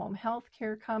have home health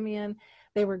care come in.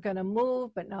 They were going to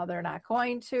move, but now they're not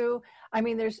going to. I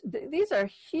mean, these are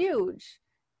huge,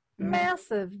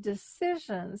 massive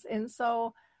decisions. And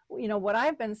so, what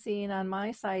I've been seeing on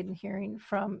my side and hearing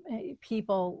from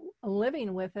people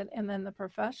living with it, and then the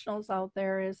professionals out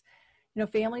there, is,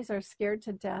 families are scared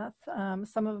to death.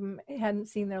 Some of them hadn't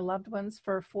seen their loved ones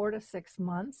for 4 to 6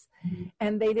 months,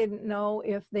 and they didn't know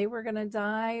if they were going to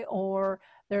die or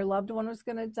their loved one was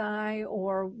going to die,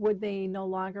 or would they no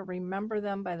longer remember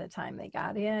them by the time they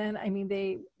got in. I mean,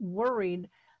 they worried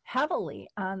heavily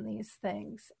on these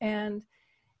things. And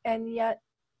yet,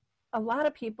 a lot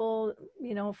of people,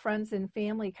 friends and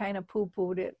family kind of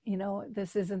poo-pooed it.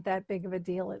 This isn't that big of a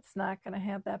deal. It's not going to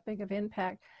have that big of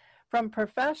impact. From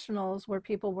professionals, where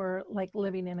people were like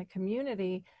living in a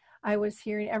community, I was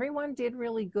hearing everyone did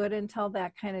really good until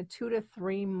that kind of 2 to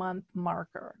 3 month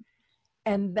marker.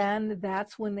 And then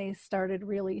that's when they started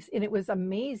really, and it was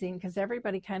amazing because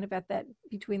everybody kind of at that,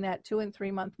 between that 2 and 3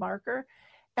 month marker,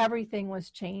 everything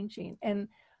was changing. And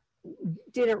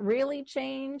did it really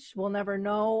change? We'll never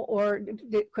know. Or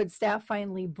could staff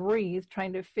finally breathe,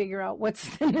 trying to figure out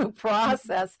what's the new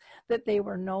process that they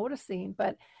were noticing?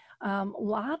 But a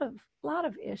lot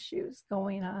of issues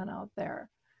going on out there.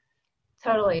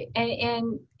 Totally.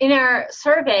 And in our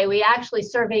survey, we actually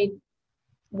surveyed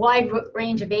wide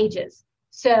range of ages.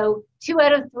 So 2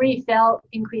 out of 3 felt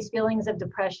increased feelings of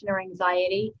depression or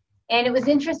anxiety. And it was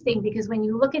interesting because when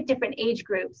you look at different age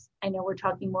groups, I know we're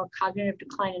talking more cognitive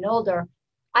decline and older,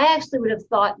 I actually would have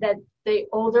thought that the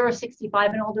older,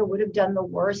 65 and older, would have done the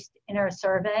worst in our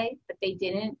survey, but they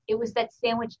didn't. It was that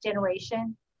sandwich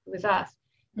generation. It was us.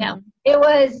 Now, it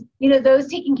was, those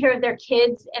taking care of their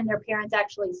kids and their parents.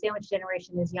 Actually, sandwich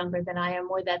generation is younger than I am,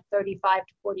 more that 35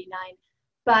 to 49.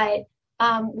 But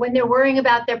when they're worrying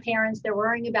about their parents, they're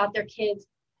worrying about their kids.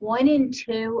 1 in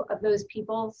 2 of those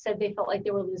people said they felt like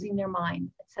they were losing their mind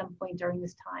at some point during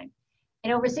this time.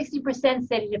 And over 60%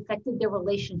 said it affected their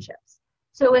relationships.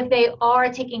 So if they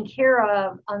are taking care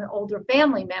of an older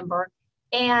family member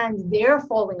and they're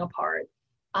falling apart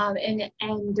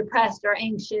and depressed or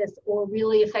anxious or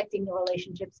really affecting the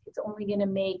relationships, it's only going to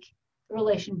make the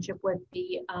relationship with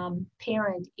the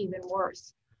parent even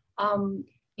worse.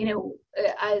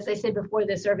 As I said before,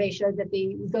 the survey showed that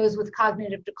those with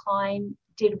cognitive decline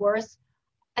did worse.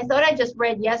 I thought I just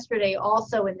read yesterday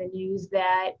also in the news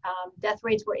that death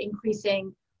rates were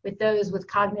increasing with those with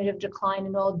cognitive decline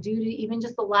and all due to even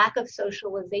just the lack of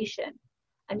socialization.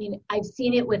 I mean, I've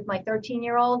seen it with my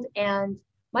 13-year-old and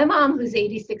my mom, who's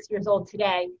 86 years old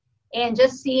today. And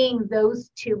just seeing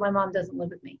those two, my mom doesn't live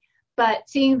with me, but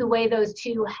seeing the way those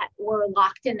two were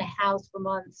locked in the house for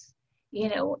months,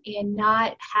 and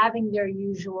not having their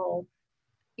usual,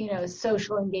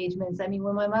 social engagements. I mean,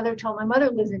 when my mother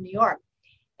lives in New York,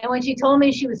 and when she told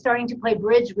me she was starting to play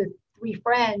bridge with 3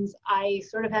 friends, I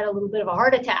sort of had a little bit of a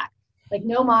heart attack. Like,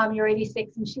 no, Mom, you're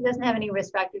 86 and she doesn't have any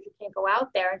risk factors. You can't go out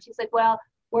there. And she's like, well,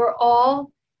 we're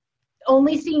all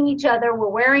only seeing each other. We're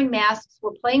wearing masks.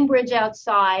 We're playing bridge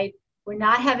outside. We're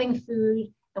not having food.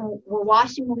 And we're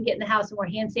washing when we get in the house, and we're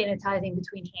hand sanitizing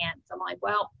between hands. I'm like,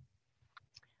 well,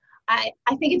 I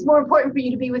think it's more important for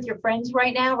you to be with your friends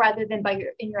right now rather than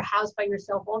in your house by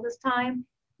yourself all this time,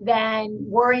 than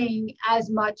worrying as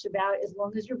much about, as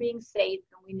long as you're being safe,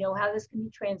 and we know how this can be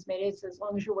transmitted, so as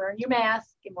long as you're wearing your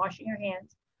mask and washing your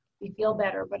hands, we feel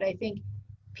better. But I think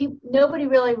nobody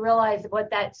really realized what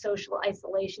that social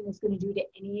isolation is going to do to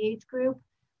any age group,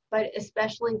 but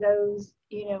especially those,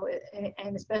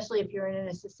 and especially if you're in an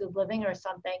assisted living or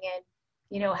something, and,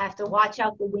 have to watch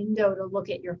out the window to look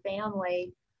at your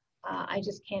family. I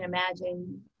just can't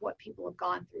imagine what people have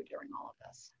gone through during all of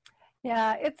this.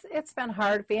 Yeah, it's been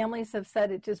hard. Families have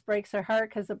said it just breaks their heart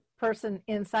because the person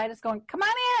inside is going, come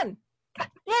on in, get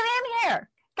in here,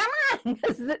 come on,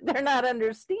 because they're not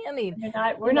understanding.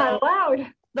 We're not allowed.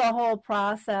 The whole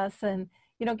process, and,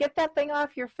 get that thing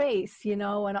off your face, and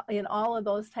all of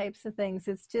those types of things.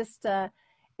 It's just,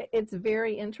 it's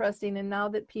very interesting. And now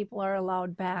that people are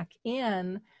allowed back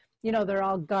in, they're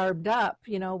all garbed up,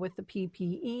 with the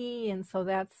PPE. And so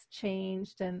that's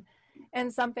changed.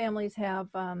 And some families have,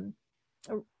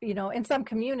 in some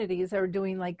communities are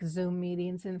doing like Zoom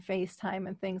meetings and FaceTime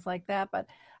and things like that. But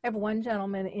I have one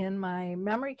gentleman in my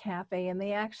memory cafe, and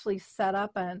they actually set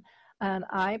up an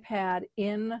iPad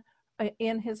in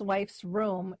his wife's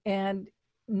room, and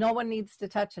no one needs to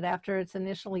touch it after it's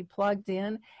initially plugged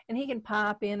in, and he can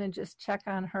pop in and just check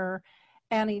on her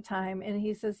anytime. And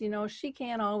he says, she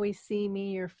can't always see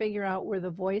me or figure out where the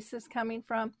voice is coming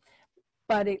from,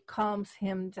 but it calms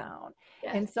him down.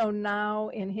 Yes. And so now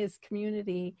in his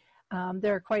community,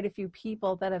 there are quite a few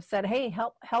people that have said, hey,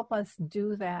 help us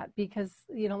do that, because,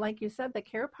 like you said, the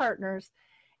care partners,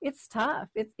 it's tough.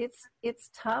 It's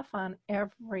tough on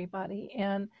everybody.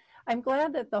 And I'm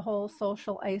glad that the whole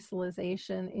social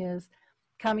isolation is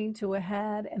coming to a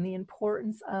head, and the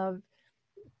importance of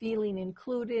feeling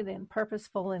included and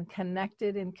purposeful and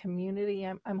connected in community.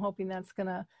 I'm hoping that's going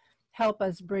to help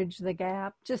us bridge the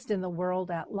gap just in the world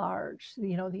at large,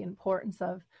 the importance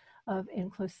of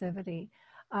inclusivity.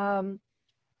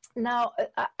 Now,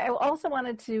 I also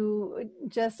wanted to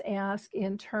just ask,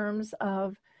 in terms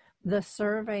of the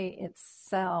survey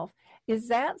itself, is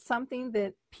that something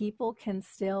that people can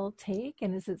still take,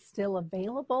 and is it still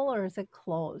available, or is it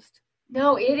closed?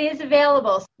 No, it is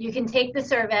available. You can take the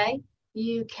survey.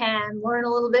 You can learn a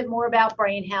little bit more about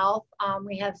brain health.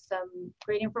 We have some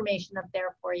great information up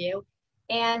there for you.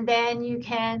 And then you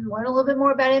can learn a little bit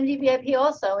more about MDVIP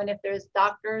also. And if there's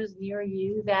doctors near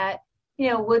you that,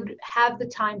 would have the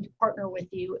time to partner with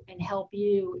you and help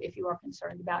you if you are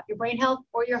concerned about your brain health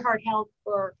or your heart health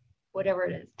or whatever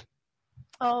it is.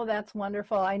 Oh, that's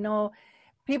wonderful. I know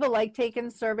people like taking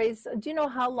surveys. Do you know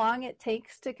how long it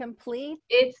takes to complete?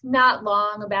 It's not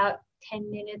long, about 10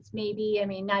 minutes maybe. I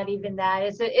mean, not even that.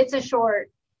 It's a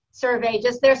short survey.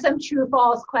 Just there's some true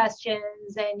false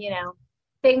questions, and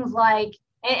things like,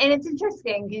 and it's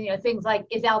interesting, things like,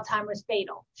 is Alzheimer's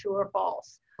fatal? True or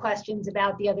false? Questions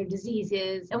about the other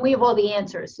diseases, and we have all the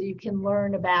answers, so you can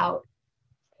learn about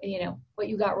what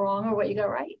you got wrong or what you got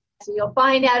right. So you'll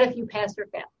find out if you passed or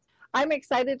failed. I'm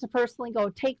excited to personally go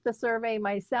take the survey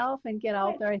myself and get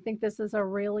out there. I think this is a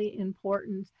really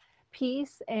important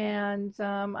piece, and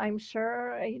I'm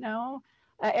sure,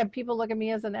 and people look at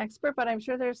me as an expert, but I'm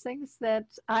sure there's things that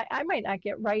I might not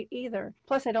get right either.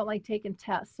 Plus, I don't like taking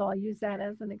tests, so I'll use that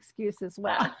as an excuse as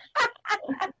well.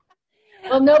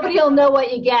 Well, nobody will know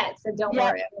what you get, so don't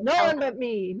worry. No one but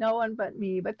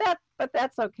me. But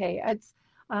that's okay.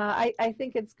 I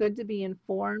think it's good to be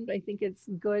informed. I think it's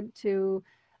good to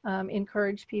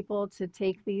encourage people to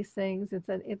take these things.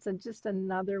 It's just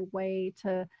another way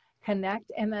to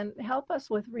connect, and then help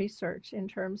us with research in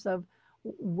terms of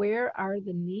where are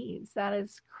the needs. That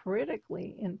is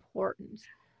critically important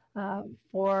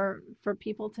for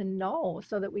people to know,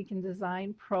 so that we can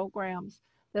design programs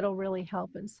that'll really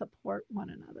help and support one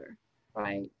another.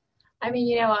 Right. I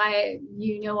mean,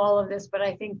 all of this, but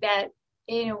I think that,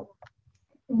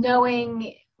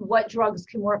 knowing what drugs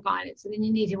can work on it. So then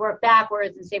you need to work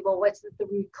backwards and say, well, what's the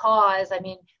root cause? I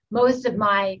mean, most of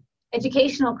my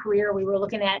educational career, we were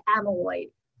looking at amyloid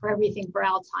for everything for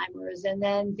Alzheimer's, and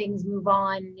then things move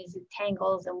on, and is it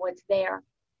tangles and what's there.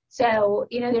 So,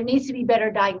 there needs to be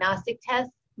better diagnostic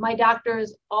tests. My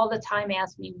doctors all the time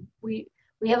ask me, we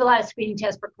have a lot of screening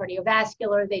tests for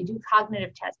cardiovascular. They do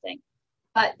cognitive testing,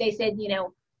 but they said,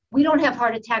 we don't have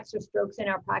heart attacks or strokes in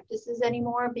our practices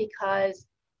anymore because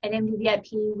at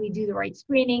MDVIP, we do the right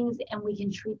screenings and we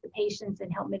can treat the patients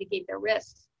and help mitigate their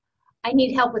risks. I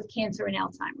need help with cancer and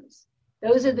Alzheimer's.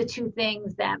 Those are the two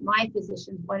things that my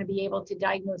physicians want to be able to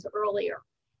diagnose earlier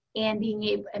and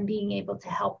being able to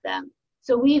help them.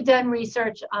 So we've done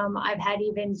research. I've had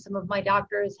even some of my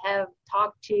doctors have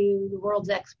talked to the world's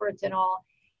experts and all.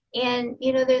 And,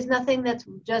 there's nothing that's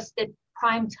just at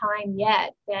prime time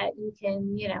yet that you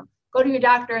can, go to your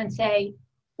doctor and say,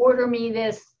 order me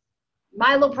this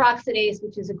myeloperoxidase,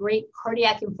 which is a great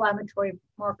cardiac inflammatory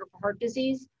marker for heart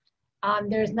disease.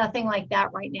 There's nothing like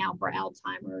that right now for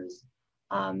Alzheimer's.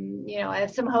 I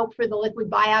have some hope for the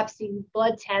liquid biopsy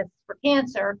blood tests for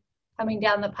cancer coming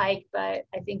down the pike, but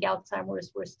I think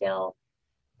Alzheimer's, we're still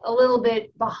a little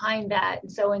bit behind that.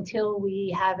 And so until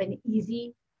we have an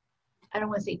easy, I don't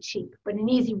want to say cheap, but an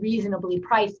easy, reasonably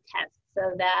priced test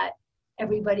so that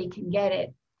everybody can get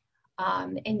it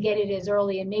and get it as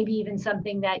early, and maybe even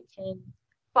something that can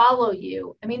follow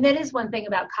you. I mean, that is one thing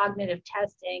about cognitive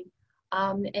testing.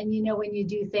 And when you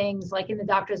do things like in the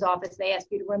doctor's office, they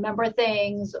ask you to remember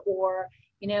things or,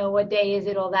 what day is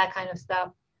it, all that kind of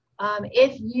stuff.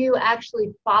 If you actually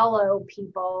follow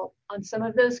people on some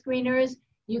of those screeners,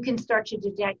 you can start to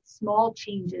detect small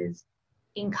changes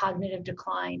in cognitive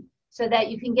decline so that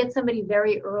you can get somebody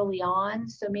very early on.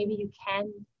 So maybe you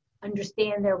can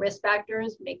understand their risk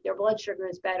factors, make their blood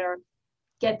sugars better,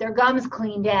 get their gums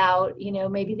cleaned out.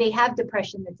 Maybe they have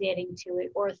depression that's adding to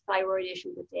it or a thyroid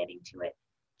issue that's adding to it.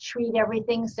 Treat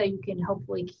everything so you can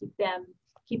hopefully keep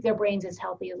their brains as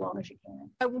healthy as long as you can.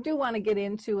 I do want to get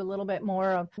into a little bit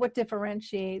more of what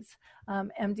differentiates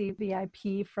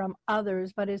MDVIP from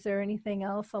others, but is there anything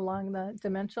else along the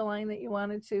dementia line that you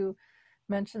wanted to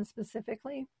mention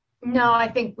specifically? No, I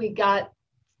think we got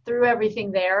through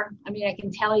everything there. I mean, I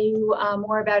can tell you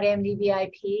more about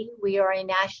MDVIP. We are a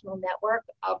national network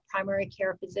of primary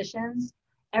care physicians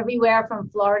everywhere from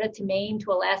Florida to Maine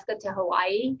to Alaska to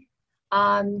Hawaii.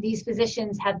 These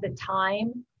physicians have the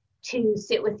time to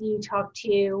sit with you, talk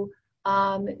to you.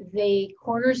 The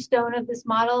cornerstone of this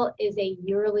model is a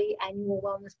yearly annual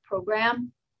wellness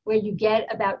program where you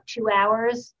get about 2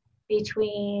 hours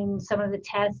between some of the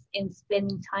tests and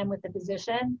spending time with the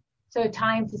physician. So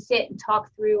time to sit and talk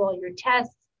through all your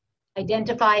tests,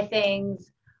 identify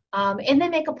things, and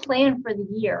then make a plan for the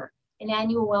year, an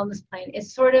annual wellness plan.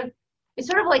 It's sort of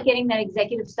like getting that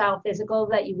executive style physical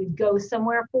that you would go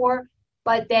somewhere for.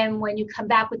 But then when you come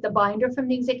back with the binder from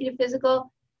the executive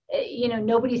physical,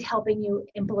 nobody's helping you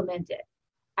implement it.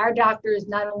 Our doctors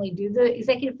not only do the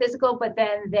executive physical, but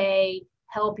then they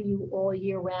help you all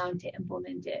year round to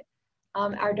implement it.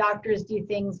 Our doctors do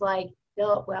things like,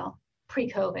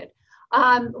 pre-COVID,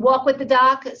 walk with the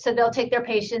doc. So they'll take their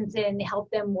patients and help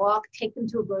them walk, take them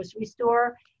to a grocery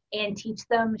store and teach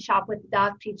them, shop with the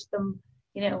doc, teach them,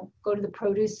 go to the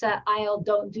produce aisle,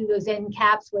 don't do those end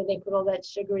caps where they put all that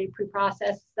sugary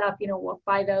pre-processed stuff, walk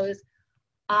by those.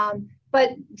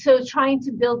 But so trying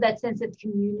to build that sense of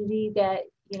community that,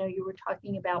 you were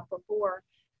talking about before.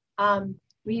 I've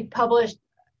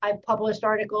published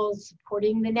articles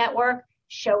supporting the network,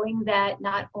 showing that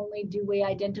not only do we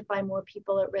identify more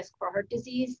people at risk for heart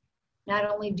disease, not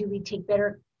only do we take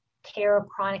better care of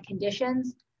chronic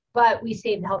conditions, but we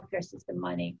save the healthcare system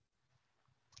money.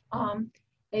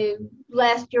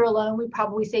 Last year alone, we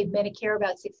probably saved Medicare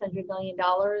about $600 million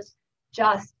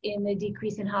just in the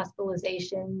decrease in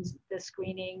hospitalizations, the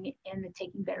screening, and the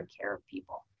taking better care of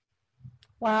people.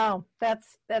 Wow,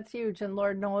 that's huge. And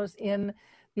Lord knows in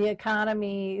the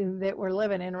economy that we're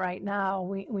living in right now,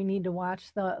 we need to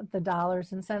watch the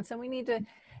dollars and cents, and we need to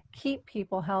keep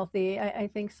people healthy. I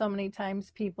think so many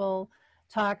times people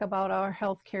talk about our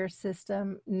healthcare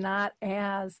system not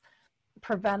as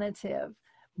preventative,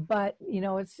 but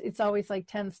it's always like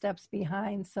 10 steps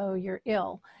behind, so you're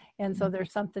ill, and so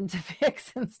there's something to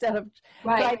fix instead of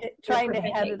trying to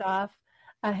head it off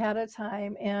ahead of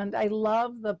time. And I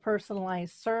love the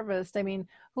personalized service. I mean,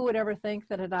 who would ever think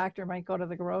that a doctor might go to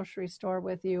the grocery store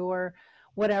with you or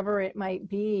whatever it might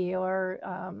be, or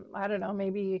I don't know,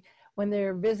 maybe when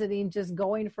they're visiting, just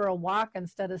going for a walk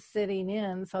instead of sitting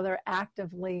in, so they're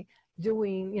actively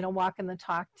doing, walking the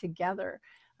talk together.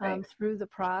 Through the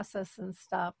process and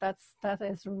stuff. That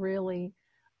is really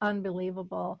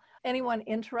unbelievable. Anyone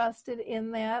interested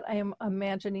in that, I am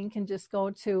imagining, can just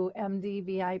go to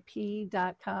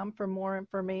mdvip.com for more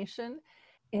information.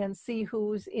 and see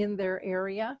who's in their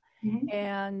area. Mhm.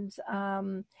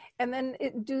 And then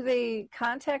do they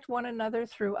contact one another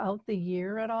throughout the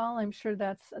year at all? I'm sure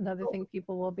that's another thing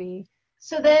people will be.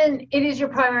 So then it is your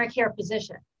primary care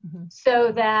physician. Mm-hmm.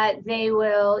 So that they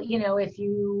will, if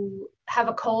you have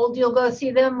a cold, you'll go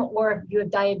see them, or if you have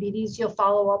diabetes, you'll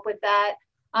follow up with that.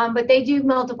 But they do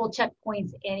multiple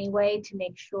checkpoints anyway to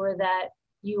make sure that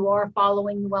you are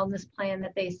following the wellness plan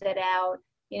that they set out.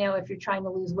 If you're trying to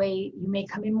lose weight, you may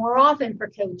come in more often for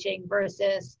coaching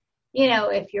versus,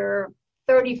 if you're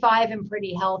 35 and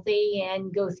pretty healthy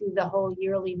and go through the whole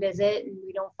yearly visit and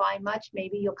we don't find much,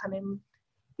 maybe you'll come in,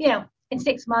 in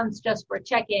 6 months just for a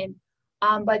check-in.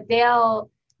 But they'll,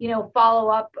 follow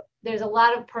up. There's a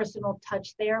lot of personal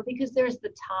touch there because there's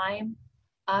the time.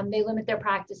 They limit their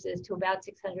practices to about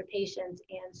 600 patients,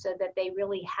 and so that they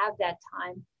really have that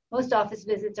time. Most office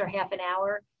visits are half an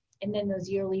hour, and then those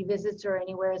yearly visits are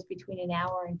anywhere between an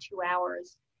hour and 2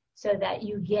 hours, so that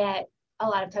you get a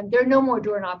lot of time. There are no more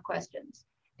doorknob questions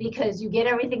because you get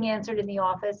everything answered in the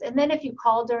office. And then if you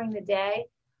call during the day,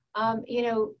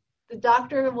 the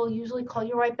doctor will usually call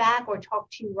you right back or talk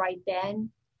to you right then.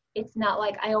 It's not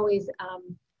like, I always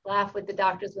laugh with the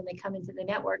doctors when they come into the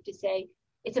network to say,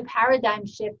 it's a paradigm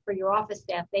shift for your office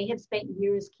staff. They have spent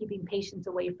years keeping patients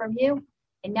away from you,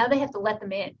 and now they have to let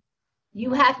them in.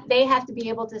 They have to be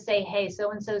able to say, hey,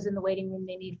 so-and-so's in the waiting room.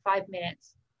 They need 5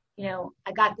 minutes.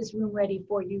 I got this room ready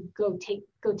for you. Go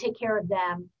take care of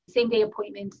them. Same day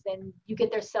appointments, then you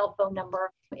get their cell phone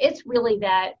number. It's really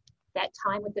that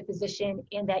time with the physician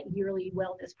and that yearly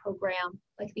wellness program,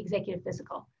 like the executive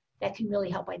physical, that can really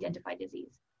help identify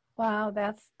disease. Wow,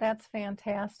 that's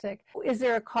fantastic. Is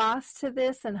there a cost to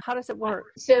this, and how does it work?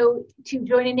 So to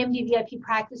join an MDVIP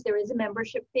practice, there is a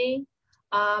membership fee.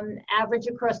 Average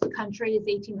across the country is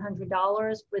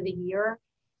 $1,800 for the year.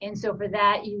 And so for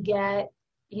that, you get,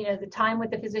 the time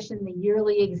with the physician, the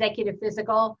yearly executive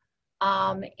physical.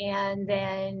 And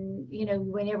then,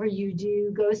 whenever you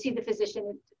do go see the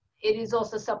physician, it is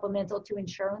also supplemental to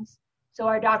insurance. So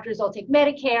our doctors all take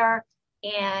Medicare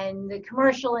and the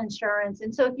commercial insurance.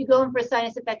 And so if you go in for a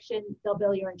sinus infection, they'll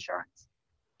bill your insurance.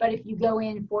 But if you go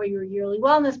in for your yearly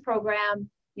wellness program,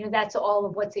 that's all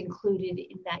of what's included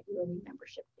in that yearly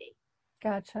membership fee.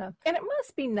 Gotcha. And it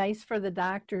must be nice for the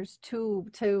doctors too,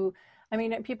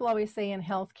 people always say in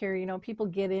healthcare, people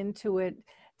get into it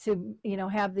to,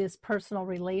 have this personal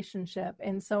relationship.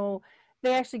 And so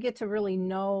they actually get to really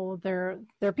know their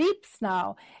peeps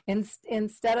now,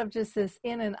 instead of just this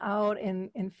in and out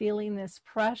and feeling this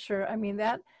pressure.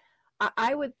 That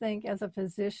I would think as a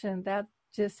physician, that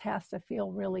just has to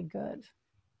feel really good.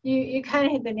 You kind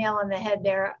of hit the nail on the head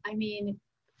there.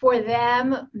 For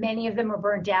them, many of them are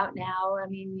burnt out now.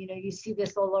 You see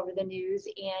this all over the news,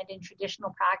 and in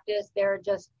traditional practice, they're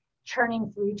just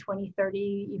churning through 20,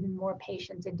 30, even more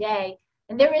patients a day.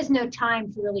 And there is no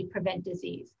time to really prevent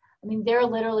disease. They're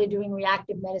literally doing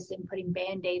reactive medicine, putting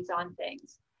Band-Aids on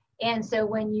things. And so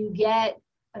when you get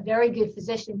a very good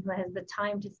physician who has the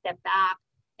time to step back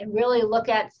and really look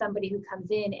at somebody who comes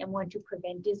in and want to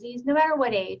prevent disease, no matter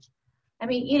what age.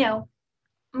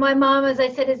 My mom, as I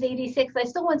said, is 86. I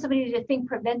still want somebody to think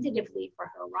preventatively for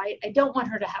her, right? I don't want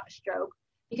her to have a stroke,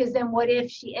 because then what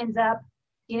if she ends up,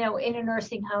 in a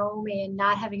nursing home and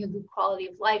not having a good quality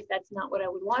of life? That's not what I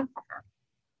would want for her.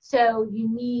 So you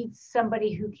need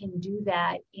somebody who can do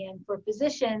that. And for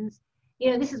physicians,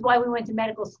 this is why we went to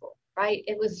medical school, right?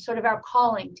 It was sort of our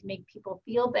calling to make people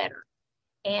feel better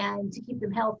and to keep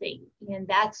them healthy. And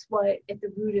that's what at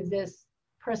the root of this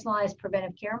personalized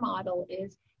preventive care model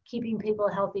is, keeping people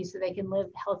healthy so they can live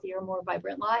healthier, more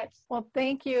vibrant lives. Well,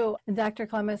 thank you, Dr.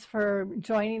 Clements, for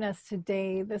joining us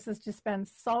today. This has just been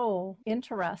so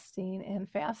interesting and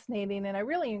fascinating, and I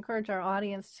really encourage our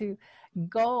audience to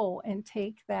go and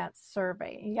take that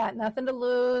survey. You got nothing to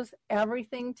lose,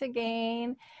 everything to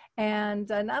gain, and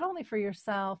not only for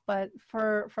yourself, but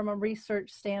from a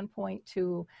research standpoint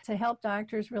to help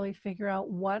doctors really figure out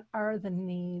what are the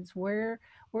needs,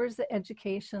 where's the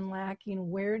education lacking,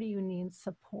 where do you need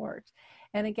support.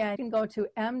 And again, you can go to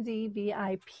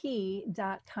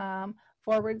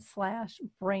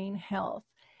mdvip.com/brain health.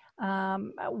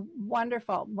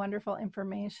 Wonderful, wonderful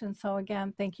information. So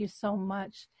again, thank you so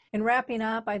much. In wrapping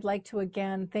up, I'd like to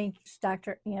again thank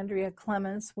Dr. Andrea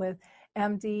Clements with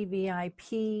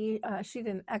MDVIP. She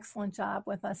did an excellent job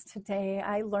with us today.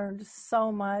 I learned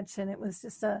so much, and it was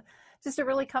just a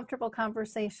really comfortable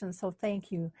conversation. So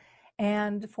thank you.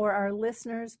 And for our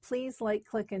listeners, please like,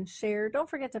 click, and share. Don't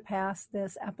forget to pass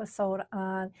this episode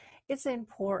on. It's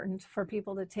important for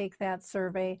people to take that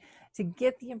survey to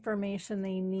get the information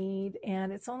they need,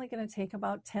 and it's only going to take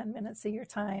about 10 minutes of your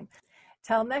time.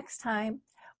 Till next time,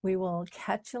 We will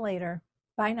catch you later.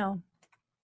 Bye now.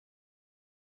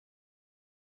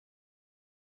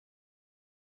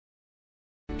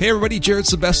 Hey everybody, Jared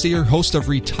Sebesti here, host of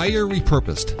Retire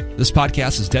Repurposed. This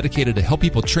podcast is dedicated to help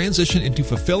people transition into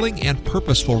fulfilling and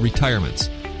purposeful retirements.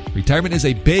 Retirement is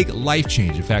a big life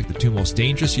change. In fact, the two most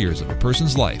dangerous years of a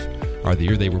person's life are the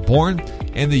year they were born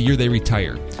and the year they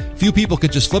retire. Few people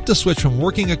could just flip the switch from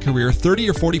working a career 30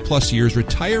 or 40 plus years,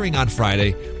 retiring on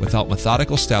Friday without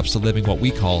methodical steps to living what we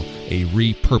call a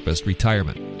repurposed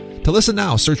retirement. To listen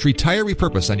now, search Retire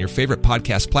Repurposed on your favorite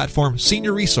podcast platform,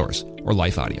 Senior Resource, or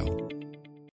Life Audio.